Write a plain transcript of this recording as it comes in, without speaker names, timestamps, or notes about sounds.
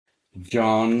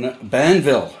John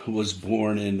Banville was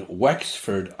born in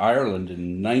Wexford, Ireland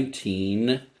in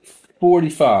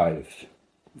 1945.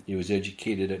 He was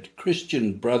educated at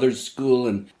Christian Brothers School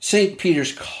and St.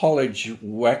 Peter's College,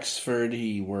 Wexford.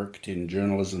 He worked in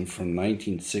journalism from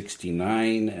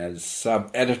 1969 as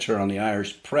sub-editor on the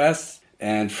Irish Press,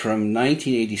 and from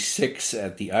 1986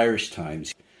 at the Irish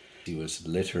Times. He was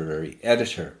literary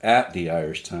editor at the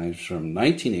Irish Times from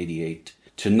 1988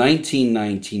 to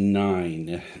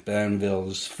 1999.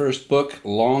 Banville's first book,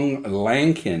 Long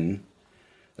Lankin,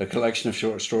 a collection of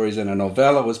short stories and a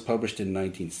novella, was published in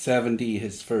 1970.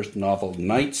 His first novel,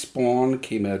 Night Spawn,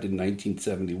 came out in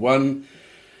 1971.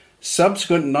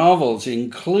 Subsequent novels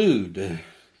include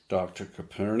Dr.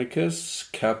 Copernicus,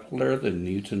 Kepler, The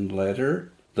Newton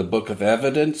Letter, The Book of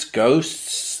Evidence,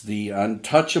 Ghosts, The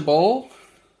Untouchable,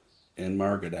 and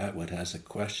Margaret Atwood has a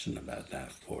question about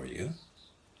that for you.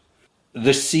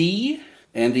 The Sea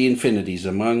and the Infinities.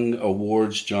 Among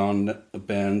awards John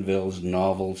Banville's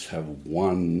novels have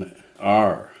won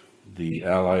are the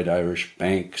Allied Irish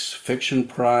Bank's Fiction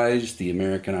Prize, the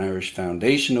American Irish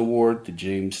Foundation Award, the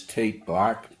James Tate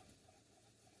Black.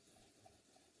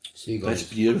 Seagulls. That's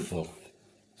beautiful.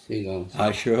 Seagulls.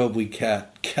 I sure hope we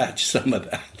catch some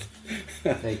of that.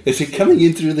 Is it coming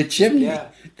in through the chimney? Yeah.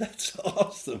 That's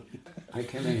awesome. I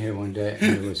came in here one day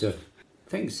and there was a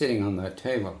thing sitting on that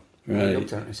table. Right. I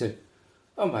looked at it and I said,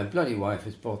 "Oh, my bloody wife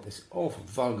has bought this awful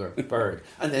vulgar bird."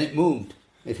 And then it moved.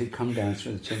 It had come down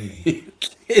through the chimney.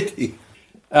 Kidding.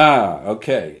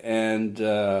 Okay. And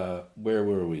where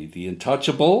were we? The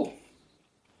Untouchable.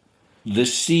 The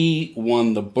Sea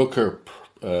won the Booker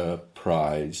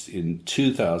Prize in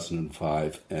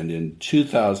 2005, and in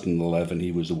 2011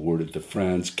 he was awarded the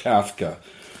Franz Kafka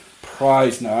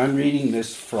Prize. Now I'm reading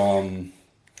this from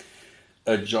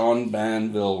a John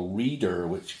Banville Reader,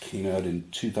 which came out in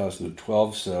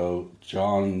 2012. So,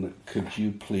 John, could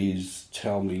you please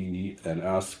tell me and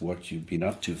ask what you've been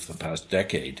up to for the past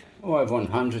decade? Oh, I've won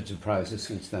hundreds of prizes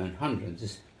since then.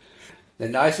 Hundreds. The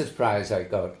nicest prize I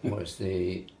got was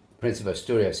the Prince of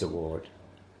Asturias Award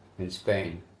in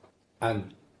Spain.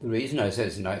 And the reason I say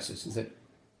it's the nicest is that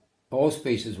all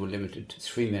speeches were limited to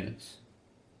 3 minutes.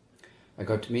 I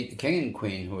got to meet the King and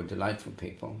Queen, who were delightful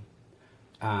people,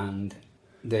 and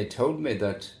they told me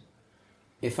that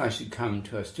if I should come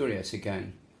to Asturias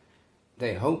again,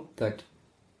 they hope that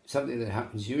something that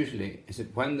happens usually is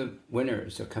that when the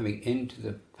winners are coming into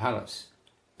the palace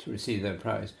to receive their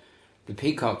prize, the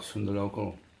peacocks from the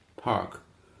local park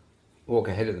walk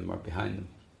ahead of them or behind them.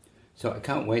 So I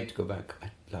can't wait to go back. I'd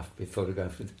love to be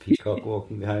photographed with the peacock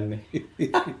walking behind me.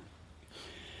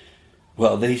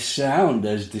 Well, they sound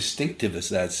as distinctive as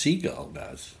that seagull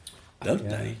does, don't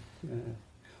they? Yeah.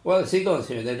 Well, the seagulls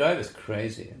here, they drive us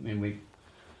crazy. I mean, we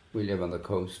live on the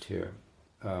coast here.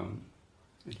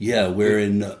 Yeah, we're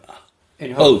in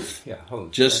In Howth. Yeah,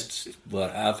 Howth. Just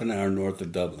about half an hour north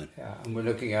of Dublin. Yeah, and we're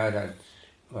looking out at,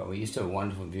 well, we used to have a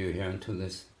wonderful view here until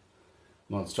this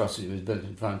monstrosity was built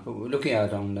in front, but we're looking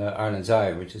out on Ireland's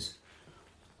Eye, which is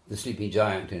the sleeping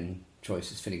giant in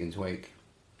Joyce's Finnegan's Wake.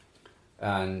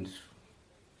 And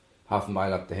half a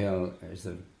mile up the hill is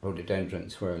the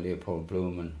rhododendrons where Leopold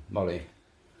Bloom and Molly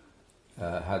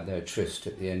had their tryst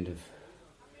at the end of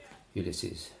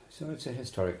Ulysses. So it's a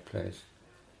historic place.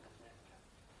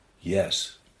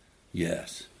 Yes,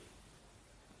 yes.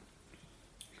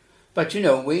 But you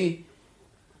know, my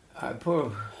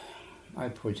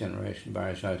poor generation of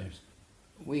Irish writers,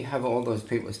 we have all those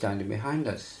people standing behind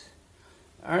us.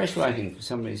 Irish writing, for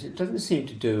some reason, it doesn't seem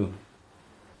to do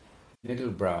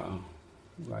middlebrow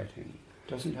writing.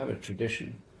 It doesn't have a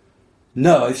tradition.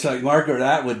 No, it's like Margaret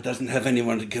Atwood doesn't have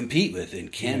anyone to compete with in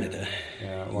Canada.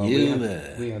 Yeah, well,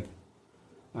 we have,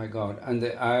 my God. And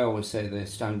I always say they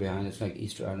stand behind us like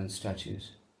Easter Island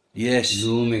statues. Yes.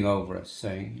 Looming over us,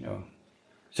 saying, you know.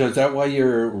 So is that why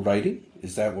you're writing?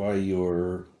 Is that why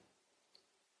you're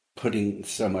putting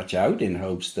so much out in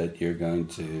hopes that you're going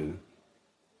to...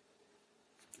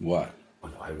 What? Oh,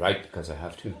 no, I write because I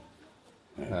have to.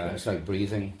 Okay. It's like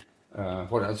breathing.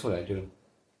 What else would I do?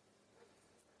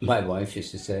 My wife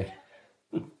used to say,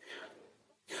 when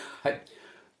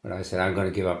I said, I'm going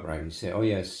to give up writing, she'd say, "Oh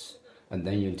yes, and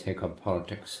then you'll take up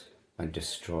politics and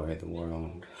destroy the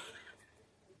world."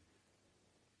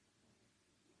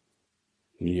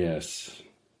 Yes.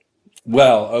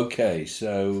 Well, okay,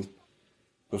 so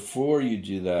before you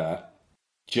do that,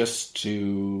 just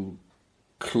to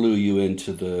clue you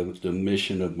into the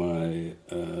mission of my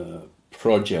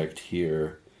project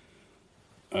here,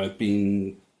 I've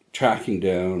been tracking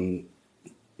down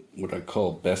what I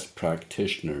call best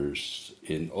practitioners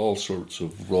in all sorts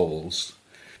of roles.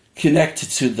 connected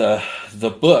to the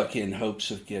book in hopes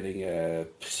of getting a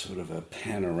sort of a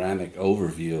panoramic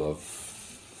overview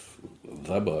of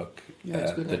the book it's a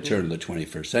at good the idea. turn of the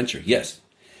 21st century. Yes.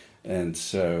 And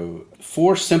so,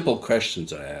 four simple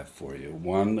questions I have for you.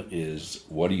 One is,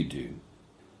 what do you do?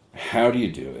 How do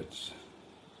you do it?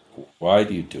 Why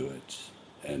do you do it?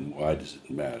 And why does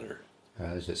it matter?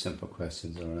 Those are simple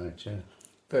questions, all right, yeah.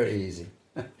 Very easy.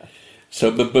 So,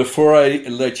 but before I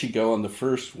let you go on the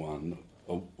first one,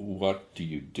 what do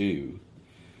you do?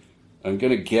 I'm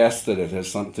going to guess that it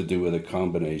has something to do with a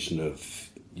combination of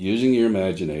using your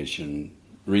imagination,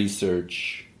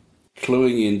 research,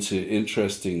 cluing into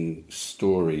interesting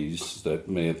stories that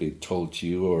may have been told to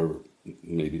you or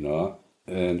maybe not,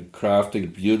 and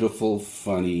crafting beautiful,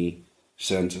 funny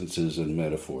sentences and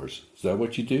metaphors. Is that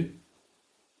what you do?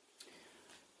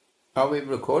 Are we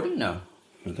recording now?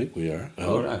 I think we are.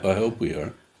 Right. I hope we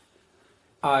are.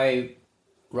 I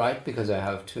write because I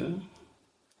have to.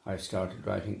 I started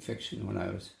writing fiction when I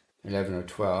was 11 or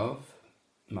 12.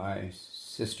 My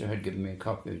sister had given me a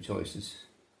copy of Joyce's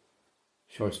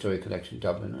short story collection,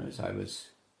 Dubliners. I was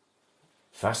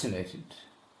fascinated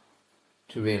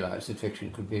to realize that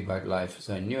fiction could be about life as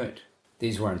I knew it.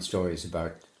 These weren't stories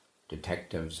about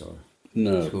detectives or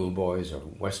schoolboys or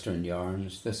Western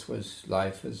yarns. This was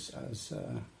life as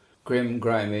grim,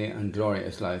 grimy, and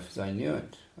glorious life as I knew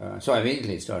it. So I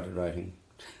immediately started writing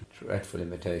dreadful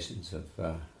imitations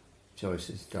of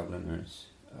Joyce's Dubliners.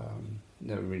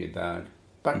 They were really bad.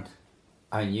 But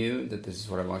I knew that this is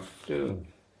what I wanted to do.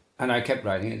 And I kept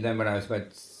writing it. Then when I was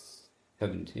about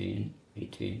 17,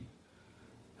 18,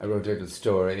 I wrote a little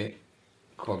story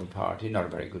called The Party. Not a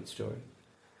very good story.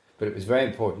 But it was very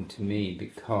important to me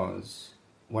because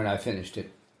when I finished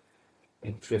it,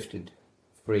 it drifted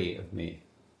free of me.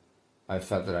 I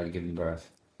felt that I'd given birth.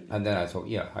 And then I thought,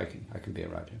 yeah, I can be a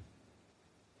writer.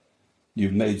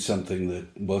 You've made something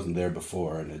that wasn't there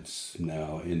before and it's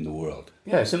now in the world.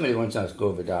 Yeah, somebody once asked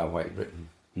Govardhan why he'd written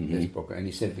this book, and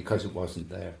he said because it wasn't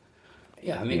there.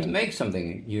 Yeah, I mean, to make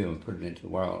something new and put it into the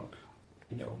world,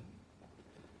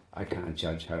 I can't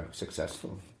judge how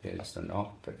successful it is or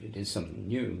not, but it is something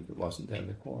new that wasn't there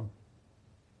before.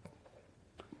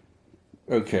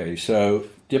 Okay, so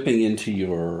dipping into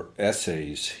your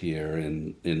essays here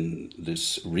in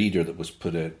this reader that was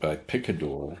put out by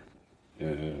Picador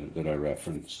that I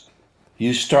referenced,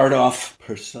 you start off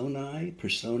personae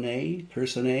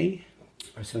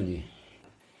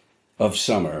of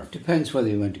summer. Depends whether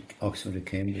you went to Oxford or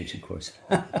Cambridge, of course.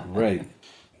 Right.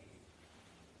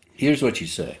 Here's what you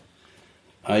say.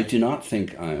 I do not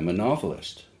think I am a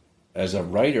novelist. As a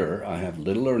writer, I have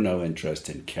little or no interest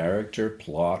in character,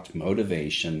 plot,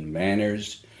 motivation,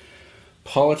 manners,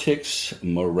 politics,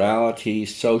 morality,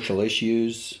 social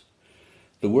issues.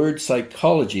 The word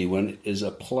psychology, when it is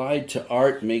applied to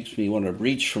art, makes me want to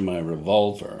reach for my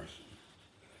revolver.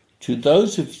 To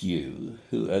those of you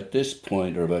who at this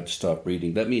point are about to stop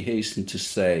reading, let me hasten to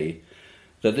say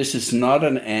that this is not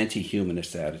an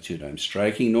anti-humanist attitude I'm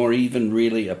striking, nor even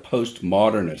really a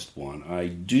postmodernist one. I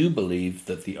do believe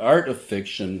that the art of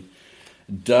fiction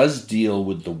does deal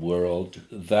with the world,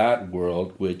 that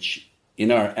world which in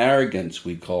our arrogance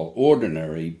we call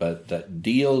ordinary, but that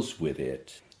deals with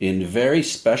it in very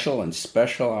special and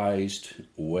specialized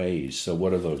ways. So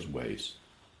what are those ways?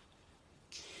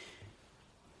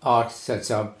 Art sets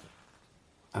up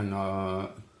a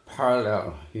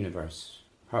parallel universe,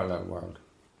 parallel world.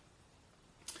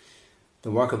 The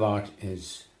work of art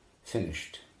is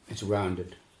finished. It's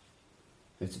rounded.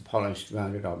 It's a polished,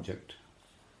 rounded object.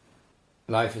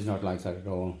 Life is not like that at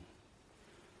all.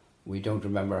 We don't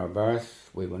remember our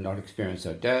birth. We will not experience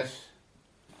our death.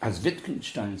 As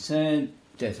Wittgenstein said,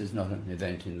 death is not an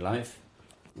event in life.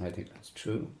 I think that's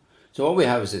true. So all we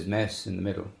have is this mess in the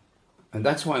middle. And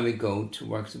that's why we go to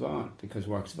works of art, because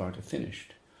works of art are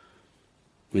finished.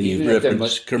 When you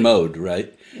reference Kermode,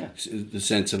 right? Yeah. The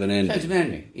sense of an ending. Sense of an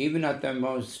ending. Even at their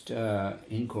most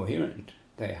incoherent,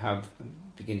 they have a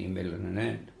beginning, middle, and an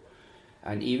end.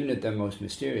 And even at their most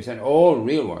mysterious, and all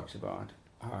real works of art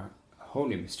are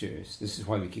wholly mysterious. This is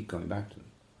why we keep going back to them.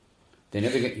 They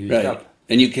never get used up.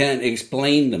 And you can't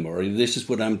explain them, or this is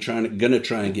what I'm going to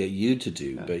try and get you to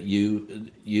do. Yeah. But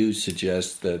you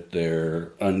suggest that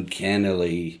they're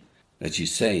uncannily, as you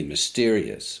say,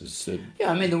 mysterious.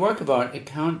 Yeah, I mean, the work of art, it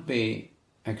can't be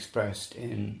expressed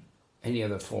in any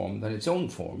other form than its own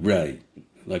form. Right,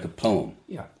 like a poem.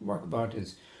 Yeah, work of art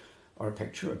is, or a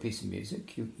picture, or a piece of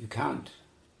music. You can't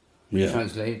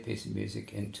translate a piece of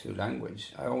music into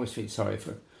language. I always feel sorry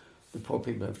for the poor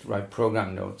people who have to write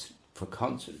program notes for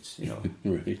concerts,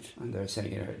 Right. And they're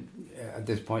saying, at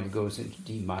this point it goes into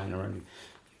D minor, and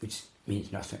which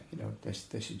means nothing.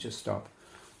 They should just stop,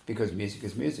 because music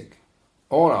is music.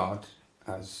 All art,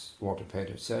 as Walter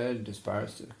Pater said,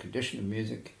 aspires to the condition of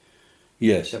music.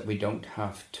 Yes. That we don't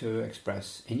have to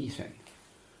express anything.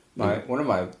 One of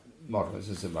my mottos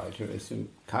as a writer is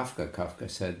Kafka. Kafka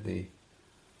said the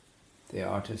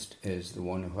artist is the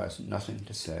one who has nothing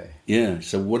to say. Yeah.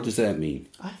 So what does that mean?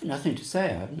 I have nothing to say.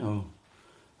 I have no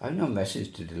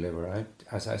message to deliver.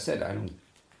 As I said, I don't.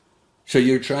 So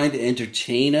you're trying to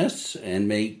entertain us and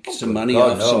make some money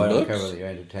God, off no, some I don't books? care whether you're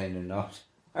entertained or not.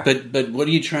 But what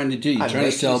are you trying to do? You're trying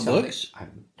to sell books?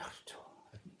 I'm not at all.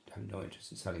 I have no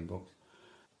interest in selling books.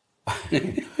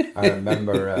 I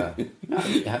remember. No,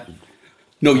 it happened.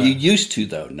 No, you used to,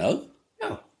 though, no?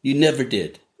 No. You never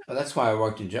did. Well, that's why I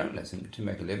worked in journalism, to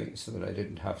make a living, so that I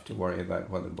didn't have to worry about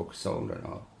whether books sold or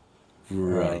not.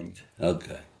 Right.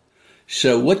 Okay.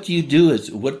 So what do you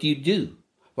do?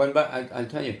 Well, but I'll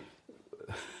tell you,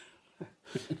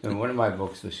 one of my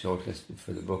books was shortlisted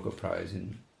for the Booker Prize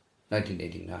in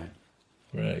 1989.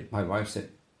 Right. My wife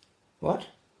said, "What?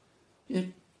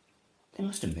 They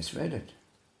must have misread it."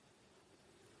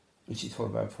 And she thought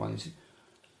about it for a while and said,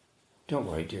 "Don't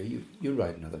worry, dear, you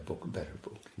write another book, a better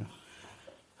book,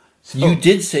 So, you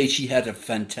did say she had a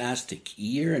fantastic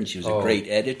ear and she was a great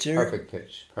editor. Perfect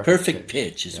pitch. Perfect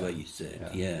pitch is what you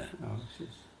said. Yeah. No,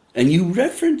 and you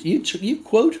reference, you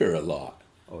quote her a lot.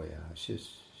 Oh yeah, she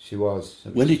was.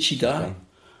 When did she die?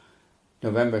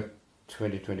 November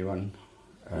 2021.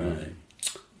 Right.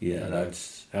 Yeah,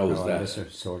 how was that? I miss her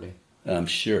sorely. I'm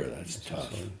sure that's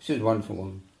tough. She was a wonderful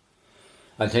woman.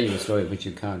 I'll tell you a story which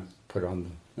you can't put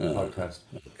on the podcast.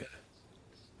 Okay.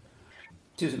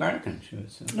 She was American. She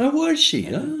was. Was she?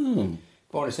 Oh.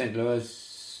 Born in St.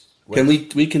 Louis. Can we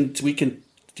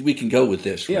can go with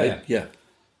this, right? Yeah.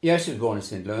 Yeah, she was born in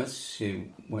St. Louis. She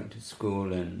went to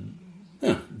school in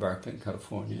Berkeley,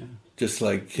 California. Just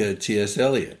like T.S.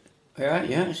 Eliot.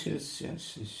 Yeah.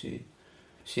 She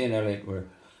and Eliot were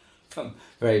from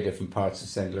very different parts of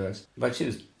St. Louis, but she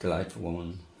was a delightful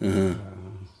woman. Uh-huh.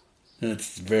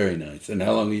 That's very nice. And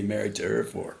how long were you married to her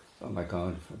for? Oh my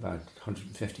God, for about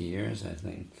 150 years, I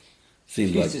think. She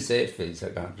used to say it feels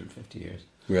like 150 years.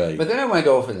 Right. But then I went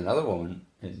off with another woman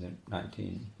in the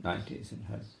 1990s and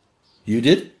had... You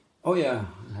did? Oh yeah,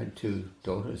 I had 2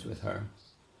 daughters with her.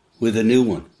 With a new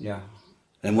one? Yeah.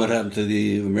 And what happened to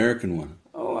the American one?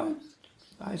 Oh,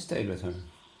 I stayed with her.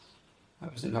 I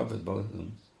was in love with both of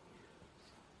them.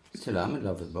 Still am in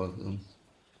love with both of them.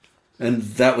 And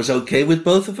that was okay with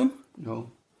both of them?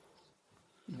 No,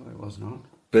 it was not.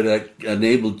 But it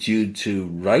enabled you to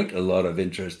write a lot of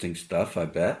interesting stuff, I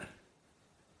bet.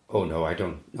 Oh no, I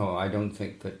don't. No, I don't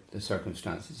think that the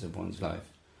circumstances of one's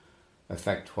life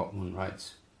affect what one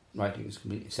writes. Writing is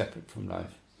completely separate from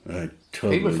life. I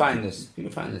totally. People find this.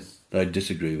 I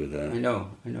disagree with that. I know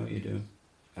you do.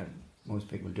 And most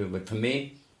people do. But for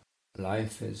me,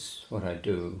 life is what I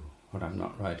do when I'm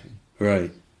not writing.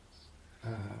 Right.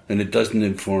 And it doesn't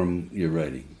inform your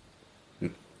writing.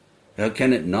 How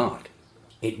can it not?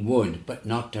 It would, but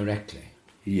not directly.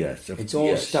 Yes. It's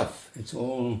all stuff. It's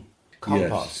all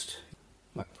compost. Yes.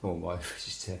 My poor wife,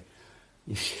 she said,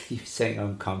 you're saying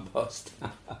I'm compost.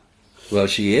 Well,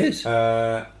 she is.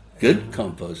 Good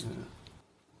compost.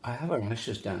 I have her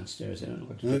ashes downstairs. I don't know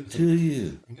what to do. Do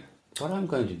you? What I'm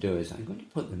going to do is I'm going to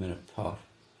put them in a pot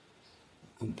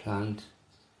and plant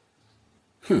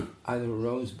either a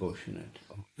rose bush in it.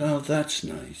 Oh, that's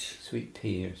nice. Sweet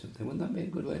pea or something. Wouldn't that be a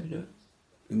good way to do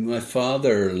it? My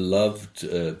father loved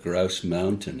Grouse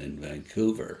Mountain in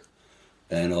Vancouver.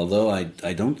 And although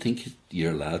I don't think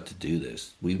you're allowed to do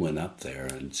this, we went up there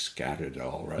and scattered it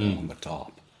all right on the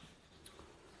top.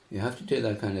 You have to do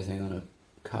that kind of thing on a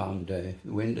calm day.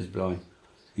 The wind is blowing.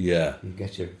 Yeah. You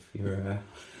get your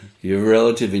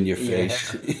relative in your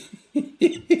face.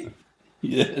 Yeah.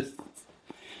 Yes.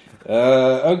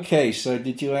 Okay, so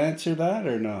did you answer that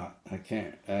or not? I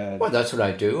can't. Well, that's what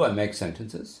I do. I make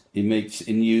sentences.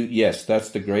 Yes, that's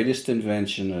the greatest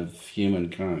invention of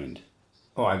humankind.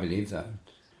 Oh, I believe that.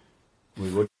 We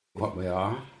would be what we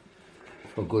are,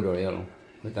 for good or ill,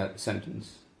 with that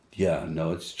sentence. Yeah,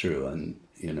 no, it's true. And,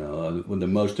 when the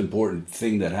most important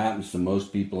thing that happens to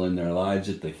most people in their lives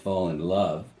is they fall in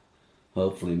love,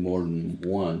 hopefully more than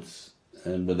once,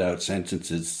 and without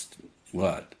sentences,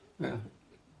 what? Yeah.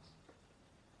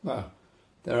 Well,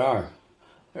 there are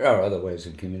other ways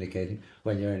of communicating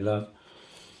when you're in love.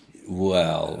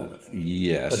 Well,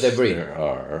 yes, but they're brief. There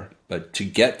are. But to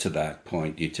get to that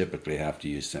point, you typically have to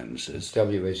use sentences.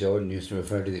 W.H. Auden used to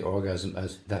refer to the orgasm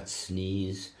as that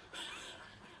sneeze.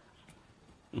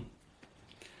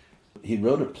 He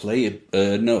wrote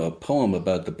a poem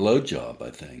about the blowjob, I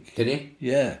think. Did he?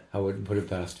 Yeah. I wouldn't put it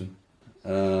past him.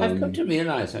 I've come to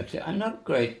realise, actually, I'm not a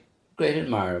great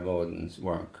admirer of Auden's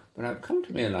work, but I've come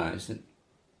to realise that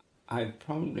I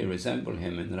probably resemble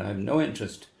him in that I have no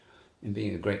interest in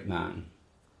being a great man.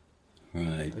 Right.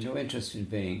 I have no interest in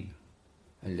being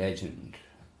a legend.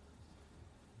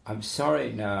 I'm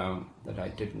sorry now that I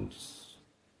didn't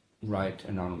write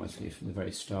anonymously from the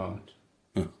very start,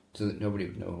 so that nobody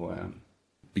would know who I am.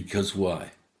 Because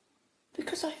why?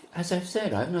 Because as I've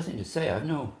said, I have nothing to say. I have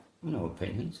no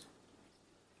opinions.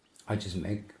 I just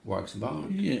make works of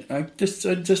art. Yeah, I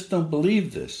just don't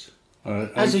believe this.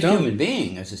 As a human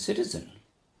being, as a citizen,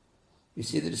 you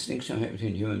see the distinction I make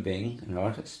between human being and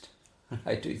artist.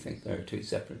 I do think they're two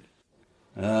separate.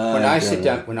 When I sit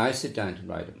down to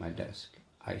write at my desk,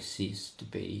 I cease to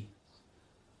be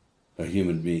a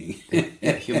human being.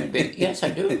 a human being. Yes, I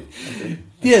do.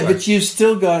 Yeah, but you've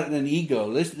still got an ego.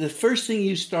 The first thing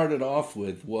you started off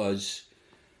with was,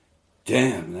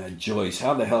 damn, that Joyce,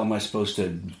 how the hell am I supposed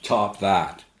to top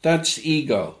that? That's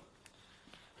ego.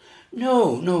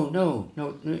 No,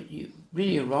 you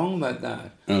really are wrong about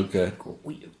that. Okay.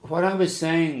 What I was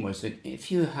saying was that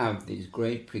if you have these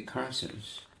great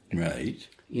precursors, right,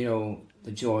 you know,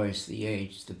 the Joyce, the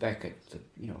Yeats, the Beckett,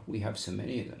 we have so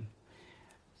many of them.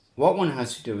 What one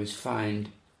has to do is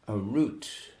find a route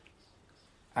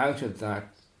out of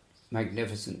that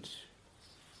magnificent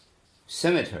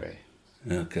cemetery.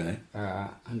 Okay.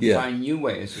 And find new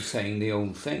ways of saying the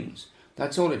old things.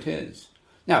 That's all it is.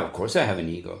 Now, of course, I have an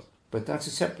ego, but that's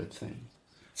a separate thing.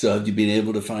 So have you been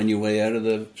able to find your way out of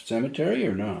the cemetery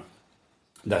or not?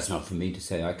 That's not for me to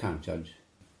say. I can't judge.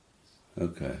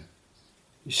 Okay.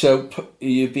 So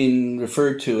you've been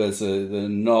referred to as the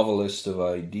novelist of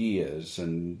ideas,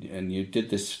 and you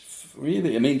did this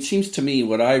really, I mean, it seems to me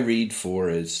what I read for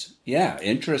is,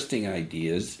 interesting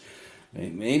ideas,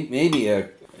 maybe an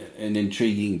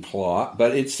intriguing plot,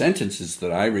 but it's sentences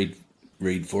that I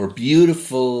read for.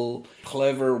 Beautiful,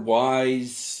 clever,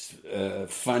 wise,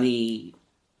 funny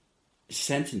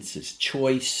sentences,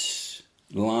 choice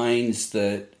lines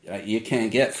that you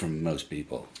can't get from most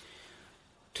people.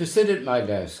 To sit at my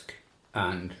desk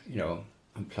and,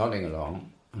 I'm plodding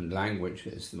along, and language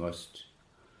is the most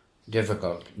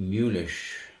difficult,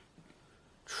 mulish,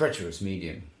 treacherous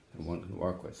medium that one can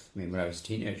work with. I mean, when I was a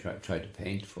teenager, I tried to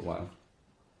paint for a while.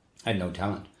 I had no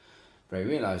talent, but I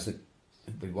realised that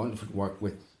it'd be wonderful to work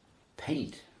with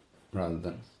paint rather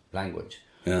than language.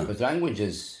 Yeah. Because language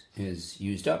is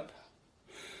used up.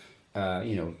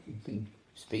 You've been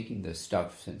speaking this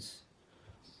stuff since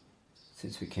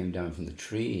we came down from the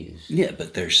trees. Yeah,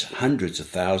 but there's hundreds of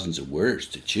thousands of words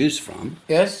to choose from.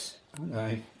 Yes.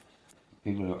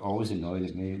 People are always annoyed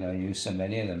at me that I use so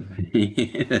many of them.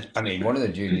 I mean, one of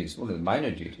the minor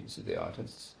duties of the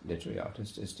artist, literary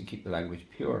artist, is to keep the language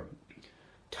pure.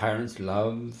 Tyrants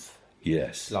love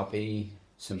sloppy,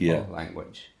 simple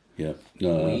language. Yeah.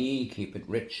 We keep it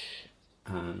rich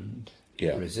and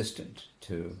resistant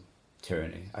to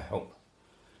tyranny, I hope.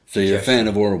 So you're a fan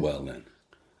of Orwell, then?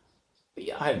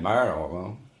 Yeah, I admire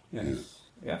Orwell. Yes.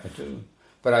 Yeah, I do.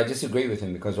 But I disagree with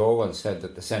him because Orwell said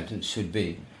that the sentence should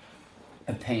be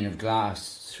a pane of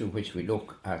glass through which we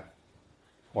look at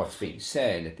what's being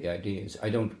said, at the ideas. I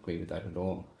don't agree with that at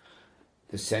all.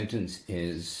 The sentence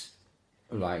is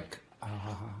like,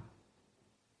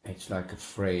 it's like a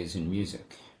phrase in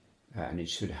music, and it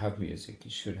should have music.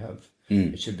 It should have,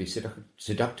 it should be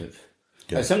seductive.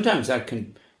 Yeah. Sometimes that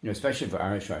can, especially for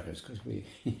Irish writers, because we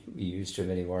use too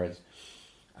many words,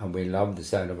 and we love the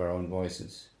sound of our own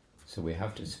voices, so we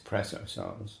have to suppress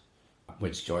ourselves,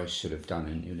 which Joyce should have done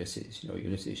in Ulysses.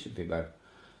 Ulysses should be about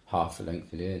half the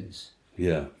length it is.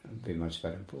 Yeah. It'd be much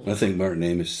better. I think Martin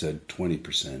Amis said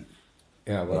 20%.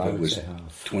 Yeah, well, I would say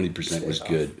half. 20% was half.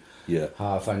 Good. Yeah.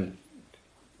 Half, and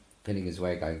Finnegan's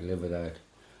Wake I can live without.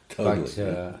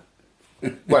 Totally.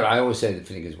 But, well, I always say that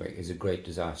Finnegan's Wake is a great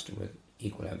disaster with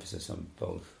equal emphasis on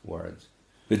both words.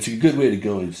 It's a good way to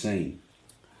go insane.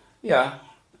 Yeah.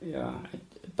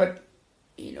 But,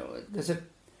 there's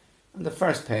on the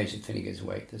first page of Finnegan's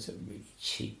Wake, there's a really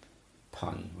cheap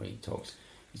pun where he's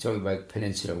talking about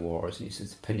Peninsular Wars, and he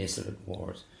says Peninsular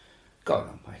Wars. God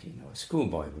almighty, a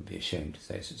schoolboy would be ashamed to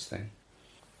say such a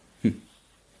thing.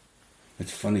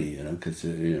 It's funny, because,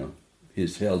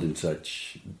 he's held in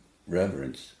such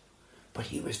reverence. But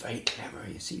he was very clever,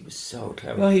 he was so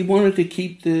clever. Well, he wanted to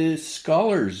keep the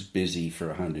scholars busy for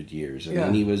 100 years. I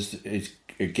mean,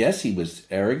 I guess he was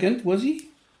arrogant, was he?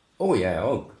 Oh, yeah,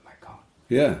 oh my God.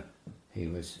 Yeah. He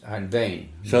was, and vain.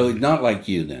 So not like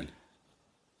you then?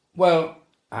 Well,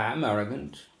 I am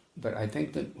arrogant, but I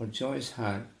think that what Joyce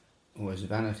had was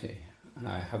vanity, and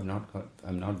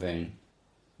I'm not vain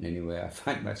in any way. I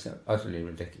find myself utterly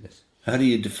ridiculous. How do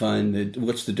you define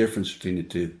what's the difference between the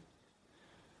two?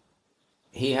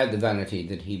 He had the vanity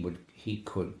that he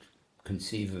could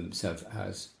conceive of himself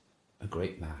as a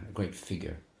great man, a great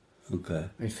figure. Okay. A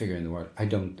great figure in the world. I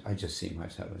don't, I just see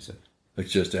myself as a...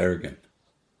 It's just arrogant.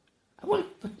 Well,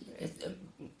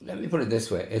 let me put it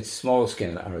this way. It's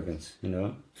small-scale arrogance, you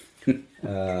know?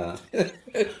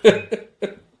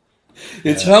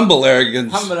 It's humble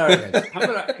arrogance. Humble arrogance.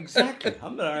 Exactly,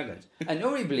 humble arrogance. And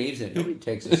nobody believes it. Nobody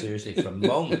takes it seriously for a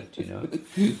moment, you know?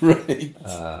 Right.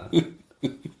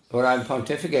 When I'm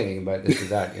pontificating about this or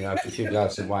that, you know, after a few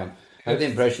glasses of wine, I have the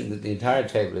impression that the entire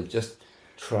table is just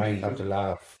trying not to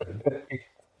laugh.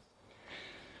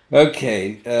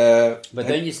 Okay. But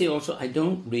then you see also, I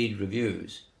don't read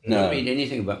reviews. I No. don't read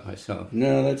anything about myself.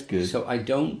 No, that's good. So I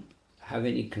don't have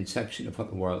any conception of what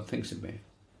the world thinks of me.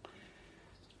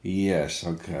 Yes,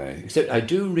 okay. Except I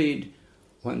do read,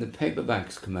 when the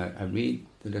paperbacks come out, I read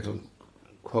the little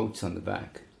quotes on the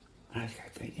back. And I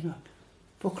think, you know,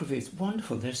 book reviews,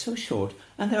 wonderful, they're so short,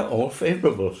 and they're all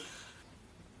favourable.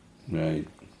 Right.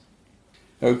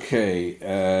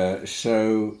 Okay,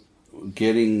 so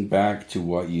getting back to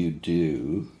what you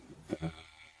do,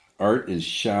 art is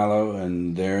shallow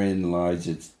and therein lies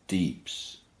its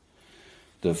deeps.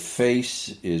 The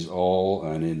face is all,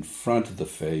 and in front of the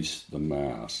face, the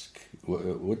mask.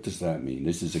 What does that mean?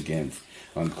 This is again,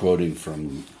 I'm quoting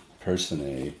from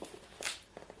Personae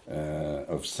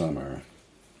of Summer.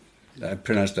 I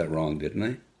pronounced that wrong, didn't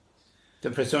I? The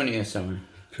Personae of Summer.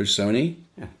 Personae?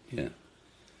 Yeah. Yeah.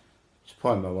 It's a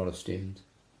poem by Wallace Stevens.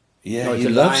 Yeah, No, it's you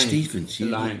a love line. Stevens. It's a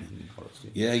line from Wallace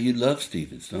Stevens. Yeah, you love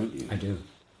Stevens, don't you? I do.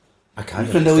 I can't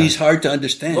Even though he's hard to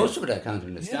understand. Most of it I can't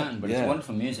understand, Yeah, but yeah. it's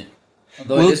wonderful music.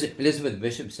 Although Well, Elizabeth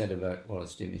Bishop said about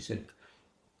Wallace Stevens, he said,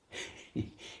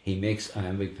 he makes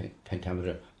iambic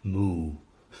pentameter moo.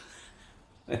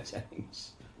 That's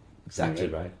exactly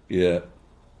right. Yeah.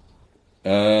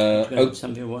 Have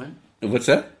some of your wine? What's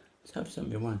that? Let's have some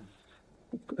of your wine.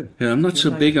 Good. Yeah, I'm not so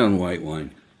like big it? on white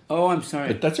wine. Oh, I'm sorry.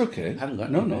 But that's okay. I haven't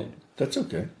got No, any no. red. That's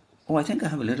okay. Oh, I think I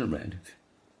have a little red.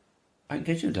 I can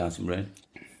get you a glass of red.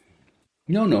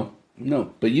 No.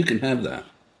 But you can have that.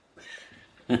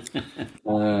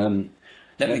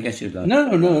 Let me get you a glass.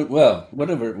 No. Well,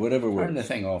 whatever Turn works. the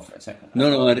thing off for a second.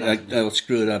 No. I'll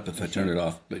screw it up if I turn it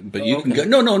off. But you can okay.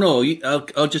 go. No.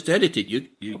 I'll just edit it. You.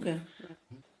 Okay.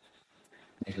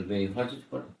 It'll be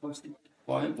what's the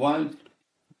wild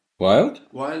Wild?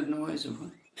 noise of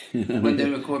what? When they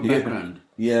record background.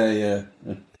 Yeah.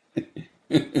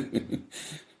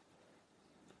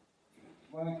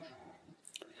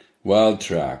 Wild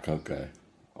track. Okay.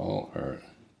 All right.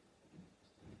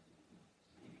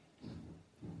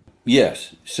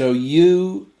 Yes. So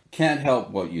you can't help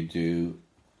what you do.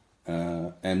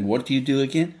 And what do you do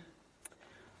again?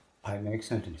 I make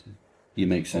sentences. You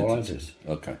make All I do. sentences.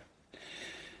 Okay.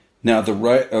 Now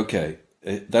okay.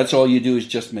 That's all you do is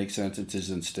just make sentences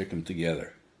and stick them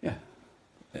together. Yeah.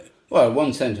 Well,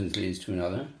 one sentence leads to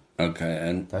another. Okay.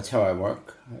 And That's how I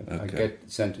work. I Okay.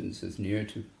 get sentences near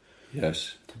to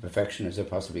yes. perfection as I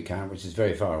possibly can, which is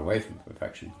very far away from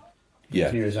perfection. Yeah.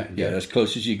 As near as I can Yeah, get. as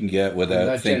close as you can get without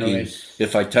that thinking, generates-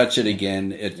 if I touch it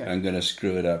again, Yeah. I'm going to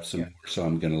screw it up some more, so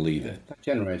I'm going to leave it. That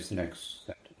generates the next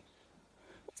sentence.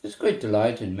 There's great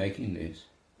delight in making these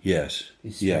Yes.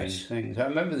 strange Yes. things. I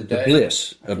remember the A day.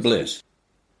 bliss. A bliss.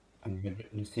 And we had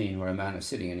written a scene where a man is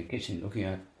sitting in a kitchen looking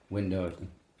out window at the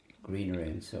greenery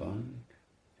and so on.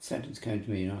 A sentence came to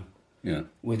me, you know, Yeah.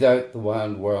 without the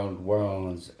wild world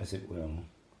whirls as it will.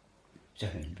 Which I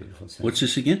think is a beautiful sentence. What's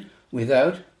this again?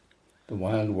 Without the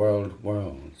wild world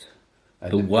whirls.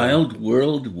 The wild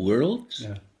world whirls?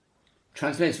 Yeah.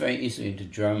 Translates very easily into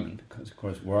German because, of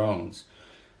course, whirls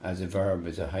as a verb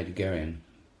is a Heideggerian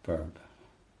verb.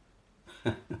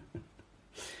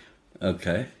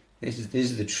 Okay.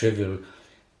 These are the trivial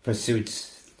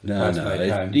pursuits that No, pass my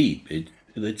time. it's deep.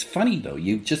 It's funny though.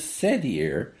 You just said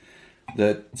here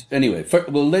that anyway.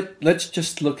 Let's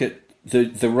just look at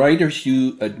the writers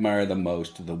you admire the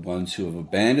most are the ones who have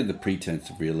abandoned the pretense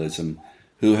of realism,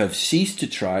 who have ceased to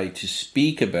try to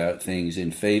speak about things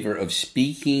in favor of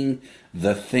speaking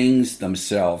the things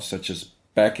themselves, such as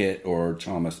Beckett or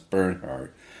Thomas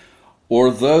Bernhardt,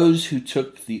 or those who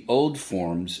took the old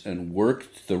forms and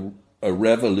worked a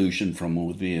revolution from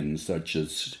within, such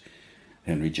as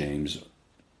Henry James.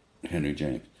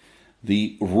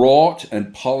 The wrought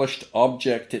and polished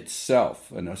object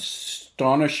itself, an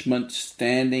astonishment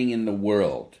standing in the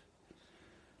world.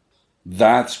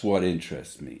 That's what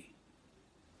interests me.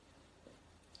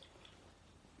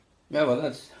 Yeah, well,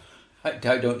 that's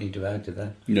I don't need to add to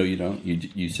that. No, you don't.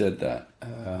 You said that.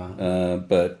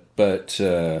 But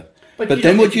But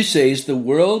then what you say is the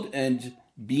world and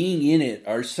being in it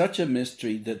are such a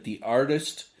mystery that the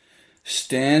artist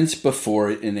stands before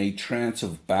it in a trance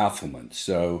of bafflement.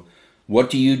 So, what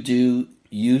do?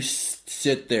 You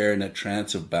sit there in a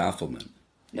trance of bafflement.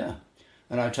 Yeah,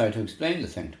 and I try to explain the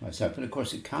thing to myself, and of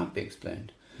course it can't be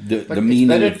explained. The But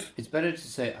meaning of it's better to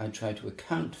say I try to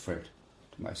account for it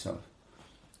to myself.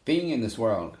 Being in this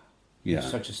world is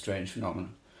such a strange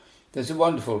phenomenon. There's a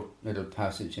wonderful little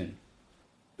passage in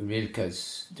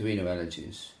Rilke's Duino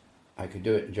Elegies. I could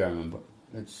do it in German, but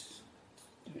let's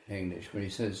do it in English. Where he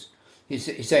says, he's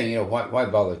saying, why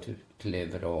bother to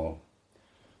live at all?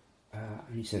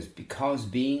 And he says, because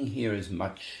being here is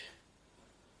much,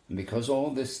 and because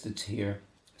all this that's here,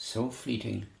 so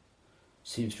fleeting,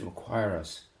 seems to require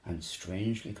us and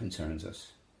strangely concerns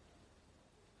us.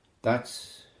 That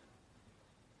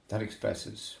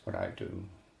expresses what I do,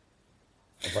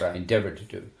 or what I endeavour to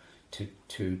do,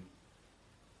 to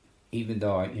even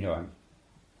though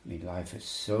life is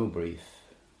so brief.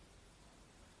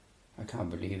 I can't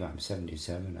believe I'm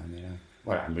 77.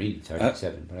 I'm really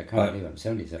 37, but I can't believe I'm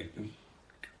 77.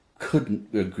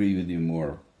 Couldn't agree with you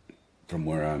more from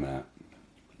where I'm at.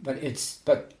 But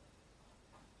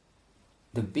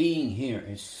the being here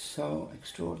is so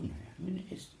extraordinary.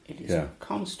 It is a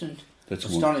constant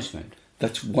astonishment.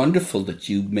 That's wonderful that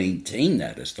you maintain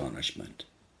that astonishment.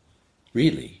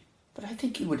 Really. But I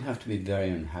think you would have to be very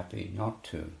unhappy not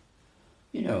to.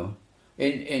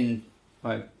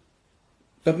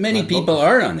 But many people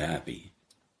are unhappy.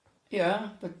 Yeah,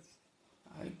 but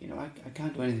I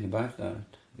can't do anything about that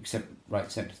except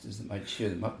write sentences that might cheer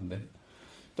them up a bit.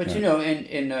 But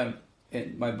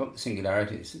in my book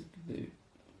Singularities,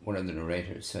 one of the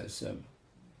narrators says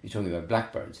he's talking about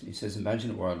blackbirds, and he says,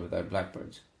 "Imagine a world without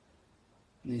blackbirds."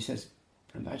 And he says,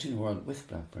 "But imagine a world with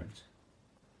blackbirds."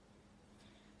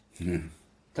 Mm.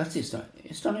 That's the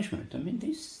astonishment.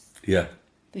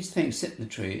 These things sit in the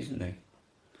trees, and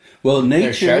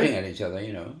they're shouting at each other,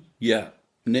 Yeah,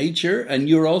 nature, and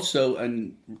you're also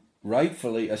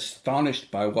rightfully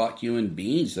astonished by what human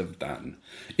beings have done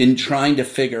in trying to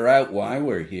figure out why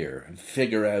we're here and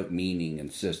figure out meaning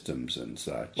and systems and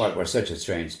such. Well, we're such a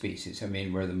strange species.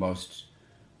 We're the most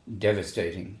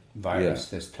devastating virus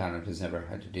this planet has ever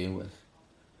had to deal with.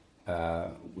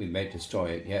 We may destroy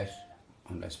it yet,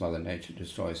 unless Mother Nature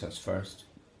destroys us first.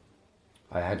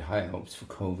 I had high hopes for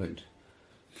COVID,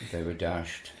 but they were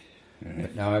dashed. Mm-hmm.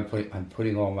 But now I'm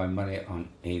putting all my money on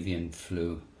avian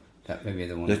flu. That may be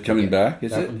the one. That's coming back,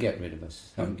 is it? That will get rid of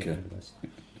us.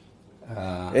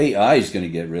 AI is going to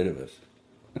get rid of us.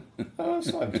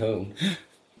 So I'm told.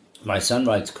 My son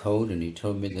writes code, and he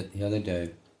told me that the other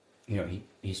day,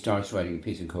 he starts writing a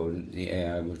piece of code, and the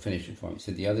AI will finish it for him. He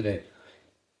said the other day,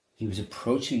 he was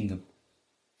approaching the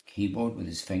keyboard with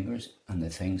his fingers, and the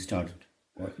thing started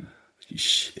working.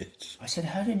 Shit. I said,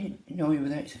 "How did you know you were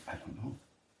there?" He said, "I don't know."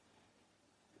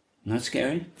 Not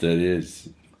scary? That is,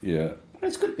 yeah. Well,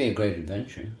 it's going to be a great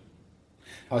adventure.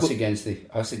 Us against the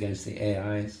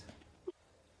AIs.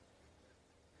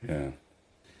 Yeah.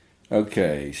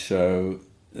 Okay, so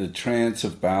the trance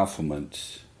of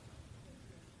bafflement.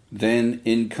 Then,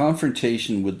 in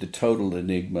confrontation with the total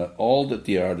enigma, all that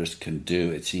the artist can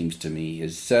do, it seems to me,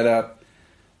 is set up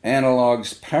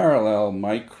analogues, parallel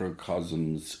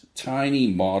microcosms, tiny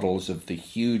models of the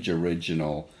huge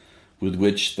original with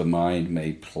which the mind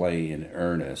may play in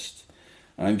earnest.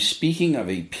 I'm speaking of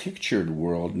a pictured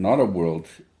world, not a world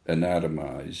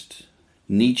anatomized.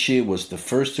 Nietzsche was the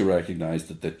first to recognize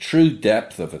that the true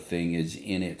depth of a thing is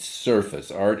in its surface.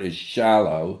 Art is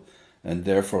shallow, and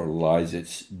therefore lies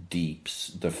its deeps.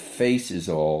 The face is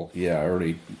all... Yeah, I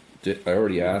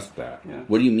already asked that. Yeah.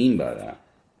 What do you mean by that?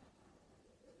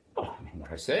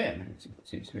 What I say, it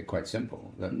seems to be quite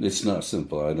simple. It's not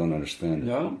simple. I don't understand.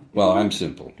 No? Well, I'm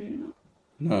simple. Do you know?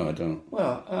 No, I don't.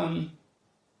 Well,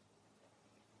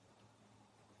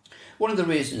 one of the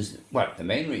reasons, the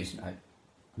main reason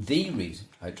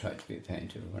I tried to be a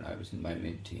painter when I was in my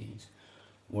mid-teens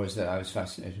was that I was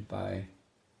fascinated by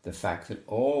the fact that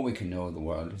all we can know of the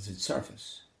world is its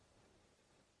surface.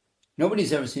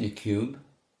 Nobody's ever seen a cube.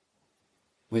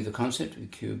 We have the concept of a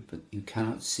cube, but you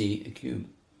cannot see a cube.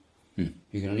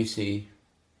 You can only see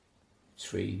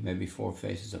 3, maybe 4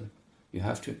 faces of it. You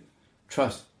have to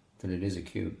trust that it is a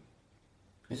cube.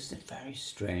 This is a very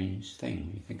strange thing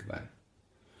when you think about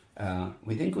it.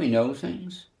 We think we know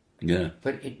things,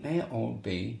 but it may all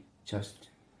be just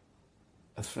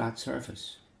a flat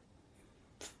surface.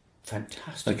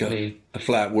 Fantastically... Like a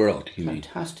flat world, you mean?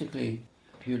 Fantastically,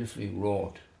 beautifully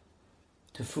wrought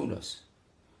to fool us.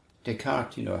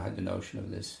 Descartes, had the notion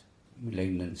of this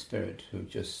malignant spirit who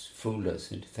just fooled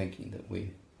us into thinking that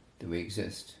we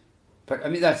exist. But I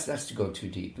mean, that's to go too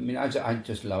deep. I mean, I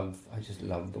just love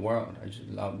the world. I just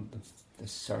love the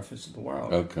surface of the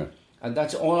world. Okay. And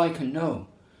that's all I can know.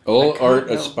 All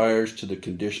art aspires to the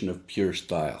condition of pure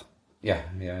style. Yeah.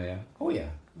 Oh yeah,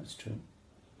 that's true.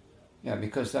 Yeah,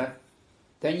 because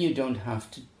then you don't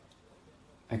have to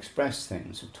express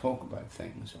things or talk about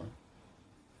things, or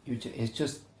it's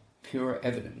just pure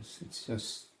evidence. It's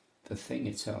just the thing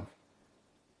itself.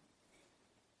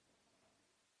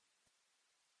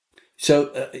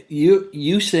 So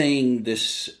you saying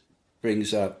this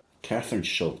brings up Catherine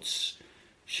Schultz.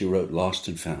 She wrote Lost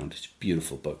and Found. It's a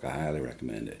beautiful book. I highly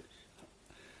recommend it.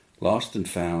 Lost and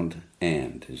Found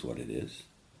is what it is.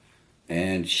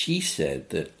 And she said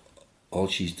that all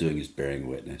she's doing is bearing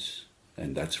witness.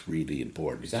 And that's really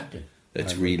important. Exactly.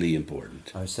 That's really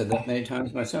important. I've said that many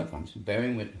times myself. I'm just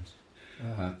bearing witness.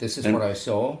 This is what I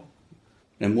saw.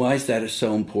 And why is that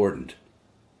so important?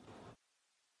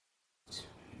 It's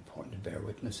important to bear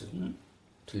witness, isn't it?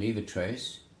 To leave a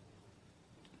trace.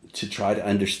 To try to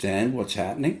understand what's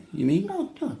happening, you mean?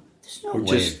 No. There's no or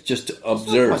way. Just to There's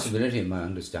observe. no possibility of my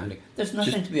understanding. There's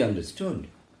nothing to be understood.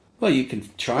 Well, you can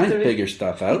try and figure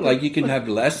stuff out. Like you can have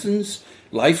lessons,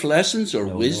 life lessons, or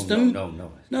wisdom.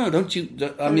 No. No, don't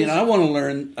you? I mean, I want to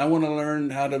learn. I want to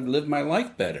learn how to live my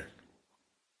life better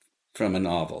from a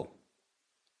novel.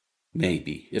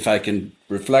 Maybe if I can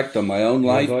reflect on my own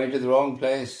life. You're going to the wrong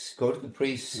place. Go to the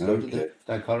priests. Go to the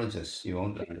psychologists. You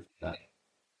won't learn that.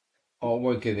 All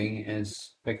we're giving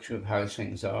is a picture of how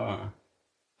things are.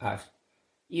 I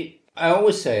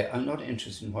always say I'm not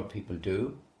interested in what people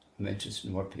do. I'm interested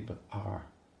in what people are.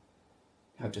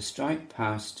 You have to strike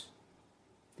past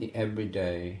the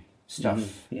everyday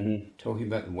stuff, talking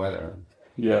about the weather,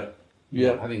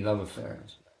 having love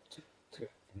affairs. It's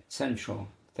an essential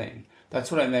thing.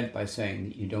 That's what I meant by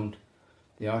saying that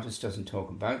the artist doesn't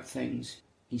talk about things,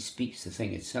 he speaks the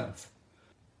thing itself.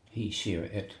 He, she, or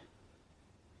it.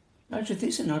 Nigel,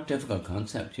 these are not difficult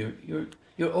concepts. You're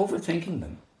overthinking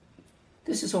them.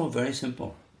 This is all very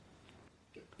simple.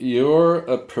 You're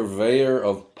a purveyor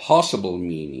of possible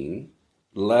meaning,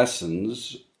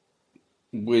 lessons,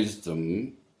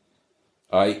 wisdom,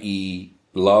 i.e.,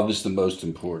 love is the most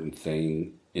important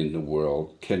thing in the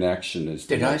world. Connection is.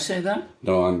 Did I say that?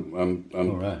 No,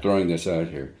 I'm throwing this out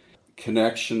here.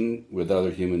 Connection with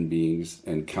other human beings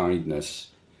and kindness.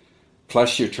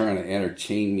 Plus, you're trying to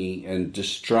entertain me and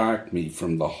distract me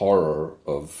from the horror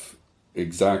of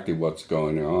exactly what's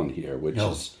going on here, which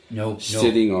is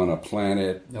sitting on a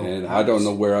planet, and I don't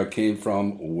know where I came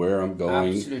from, where I'm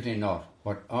going. Absolutely not.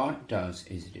 What art does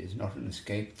is it is not an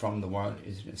escape from the world, it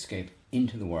is an escape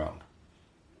into the world.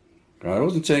 I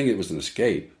wasn't saying it was an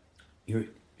escape. You're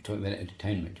talking about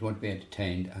entertainment. You want to be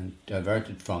entertained and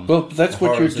diverted from. Well, that's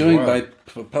what you're doing by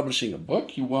publishing a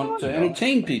book. You want to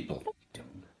entertain people.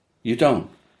 You don't.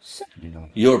 Certainly not.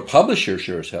 Your publisher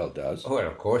sure as hell does. Oh, well,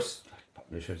 of course.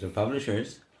 Publishers are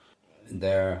publishers.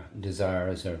 Their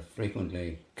desires are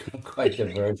frequently quite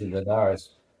divergent with ours.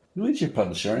 Who is your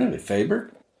publisher anyway? Faber?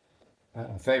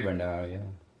 Faber now, yeah.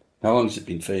 How long has it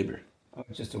been Faber? Oh,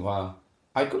 just a while.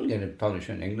 I couldn't get a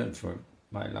publisher in England for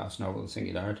my last novel,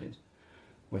 Singularities,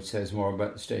 which says more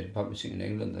about the state of publishing in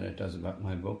England than it does about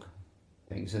my book.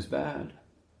 Things is bad.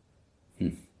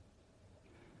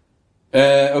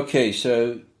 Okay,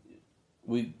 so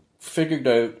we figured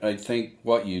out, I think,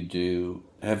 what you do.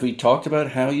 Have we talked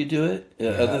about how you do it?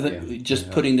 Other than just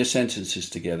putting the sentences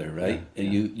together, right? Yeah,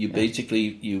 and you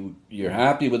basically, you're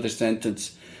happy with the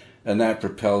sentence, and that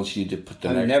propels you to put the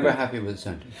next one. I'm never happy with the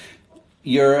sentence.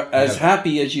 You're as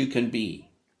happy as you can be.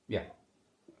 Yeah.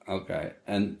 Okay,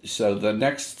 and so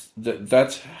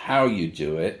that's how you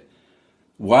do it.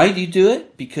 Why do you do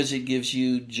it? Because it gives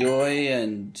you joy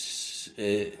and...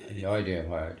 no idea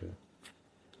why I do it.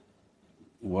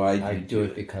 Why do I you do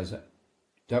it? Because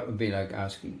that would be like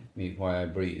asking me why I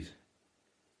breathe.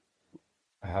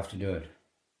 I have to do it.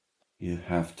 You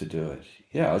have to do it.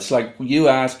 Yeah, it's like you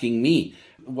asking me,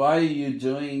 why are you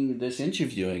doing this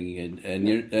interviewing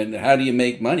and how do you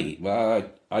make money? Well,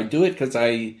 I do it because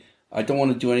I don't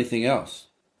want to do anything else.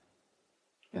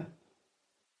 Yeah.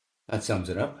 That sums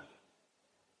it up.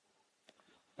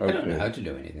 Okay. I don't know how to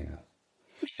do anything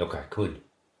else. Look, I could.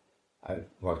 I've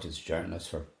worked as a journalist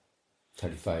for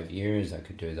 35 years. I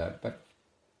could do that, but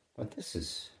this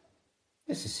is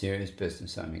serious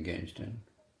business I'm engaged in.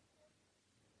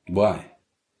 Why?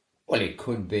 Well, it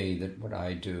could be that what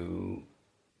I do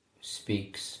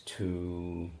speaks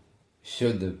to,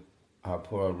 should our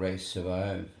poor old race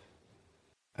survive,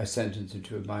 a sentence or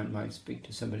two of mine might speak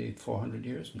to somebody 400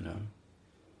 years from now.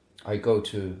 I go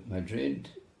to Madrid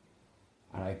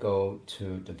and I go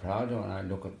to the Prado and I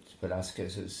look at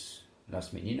Velázquez's Las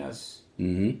Meninas,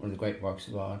 one of the great works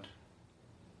of art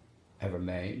ever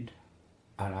made,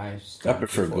 and I I stand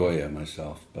prefer before Goya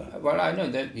myself, but Well, I know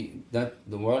that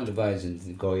the world divides into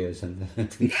the Goyas and the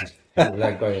people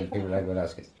like Goya and people like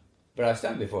Velázquez. But I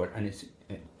stand before it, and it's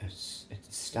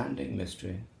a standing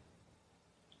mystery.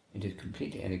 It is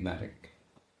completely enigmatic.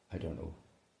 I don't know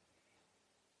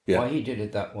why he did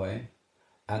it that way.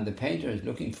 And the painter is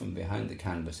looking from behind the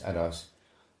canvas at us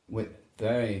with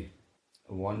very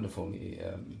wonderful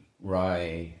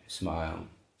wry smile,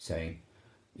 saying,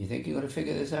 "You think you're going to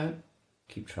figure this out?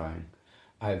 Keep trying."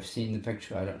 I've seen the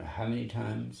picture I don't know how many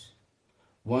times.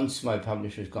 Once my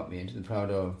publishers got me into the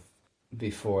Prado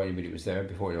before anybody was there,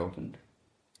 before it opened.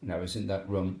 And I was in that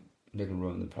room, little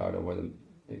room, the Prado, where the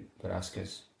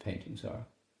Velázquez paintings are.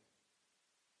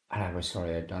 And I was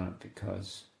sorry I'd done it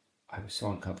because I was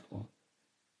so uncomfortable.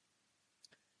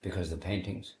 Because the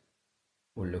paintings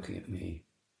were looking at me.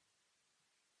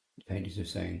 The paintings are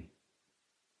saying,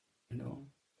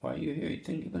 why are you here? You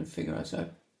think you're going to figure us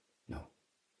out? No.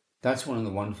 That's one of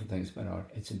the wonderful things about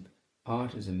art.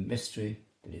 Art is a mystery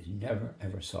that is never,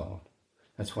 ever solved.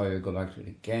 That's why we go back to it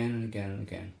again and again and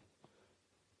again.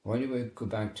 Why do we go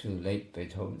back to late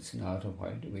Beethoven Sonata?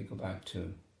 Why do we go back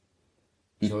to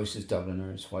Joyce's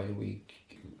Dubliners? Why do we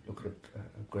look at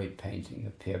a great painting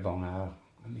of Pierre Bonnard?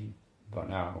 I mean,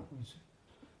 Bonnard was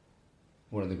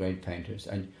one of the great painters,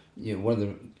 and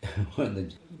one of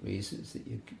the reasons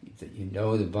that you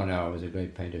know that Bonnard was a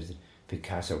great painter is that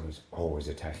Picasso was always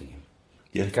attacking him.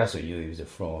 Yeah. Picasso knew he was a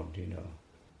fraud,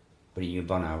 but he knew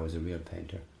Bonnard was a real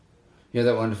painter.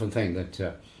 That wonderful thing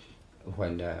that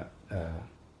when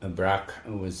Braque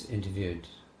was interviewed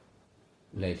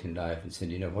late in life and said,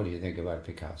 what do you think about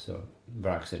Picasso?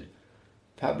 Braque said,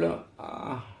 Pablo,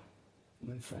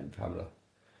 my friend Pablo,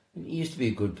 he used to be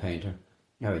a good painter.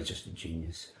 Now he's just a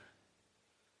genius.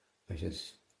 Which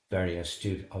is very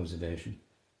astute observation.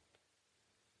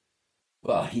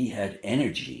 Well, he had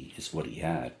energy, is what he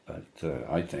had. But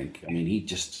I think, he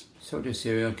just... So do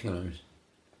serial killers.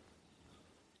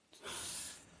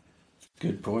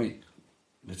 Good point.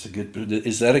 It's a good.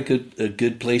 Is that a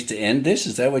good place to end this?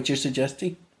 Is that what you're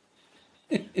suggesting?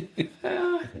 I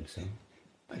think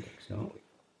so.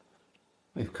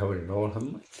 We've covered it all,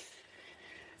 haven't we?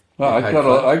 Well,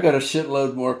 I've got a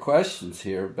shitload more questions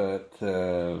here, but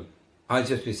I'd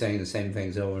just be saying the same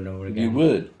things over and over again. You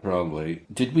would probably.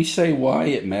 Did we say why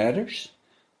it matters?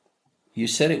 You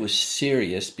said it was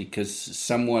serious because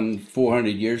someone 400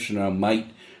 years from now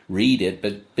might read it,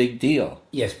 but big deal.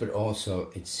 Yes, but also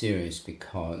it's serious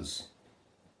because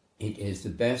it is the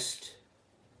best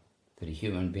that a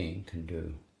human being can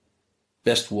do.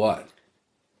 Best what?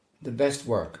 The best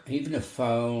work. Even a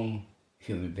foul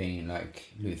human being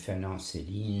like Louis Ferdinand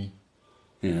Céline,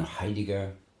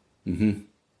 Heidegger,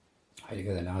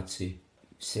 Heidegger the Nazi,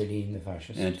 Céline the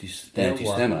fascist.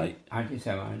 Anti-Semite.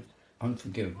 Anti-Semite,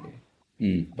 unforgivably.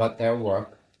 But their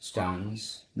work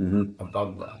stands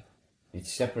above that. It's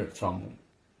separate from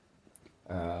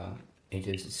them. It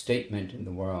is a statement in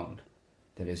the world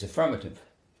that is affirmative.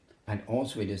 And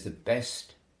also it is the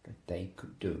best that they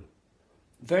could do.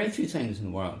 Very few things in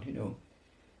the world,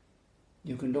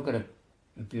 You can look at a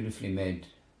beautifully made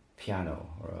piano,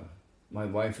 or my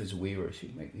wife is a weaver,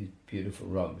 she'd make these beautiful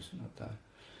rugs, not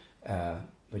that.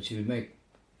 But she would make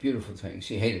beautiful things.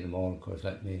 She hated them all, of course,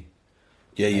 like me.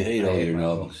 Yeah, you hate all your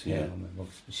novels. Books, all my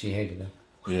books. She hated them.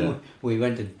 Yeah. We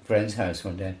went to a friend's house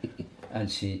one day, and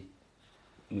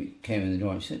we came in the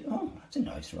door and she said, "Oh, that's a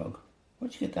nice rug.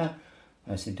 Where'd you get that?"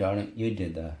 I said, "Darling, you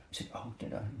did that." She said, "Oh,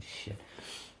 did I? Shit."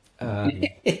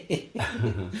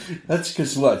 That's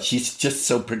because what? She's just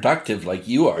so productive like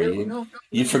you are.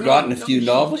 You've forgotten a few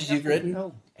novels you've written?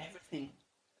 No, everything.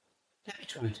 Let me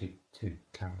try to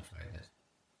clarify this.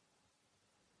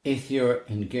 If you're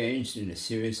engaged in a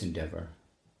serious endeavour,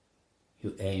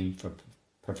 you aim for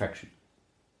perfection.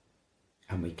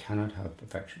 And we cannot have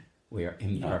perfection. We are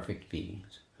imperfect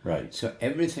beings. Right. So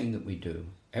everything that we do,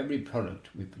 every product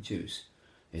we produce,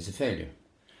 is a failure.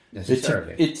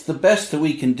 Necessarily. It's the best that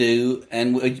we can do,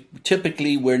 and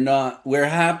typically we're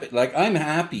happy. Like, I'm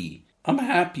happy. I'm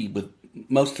happy with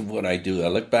most of what I do. I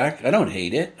look back, I don't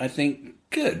hate it. I think,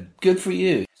 good for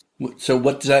you. So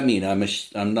what does that mean?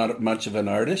 I'm not much of an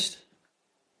artist?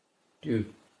 Do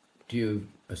you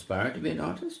aspire to be an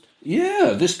artist?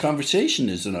 Yeah, this conversation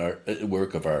is a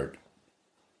work of art.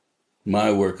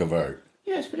 My work of art.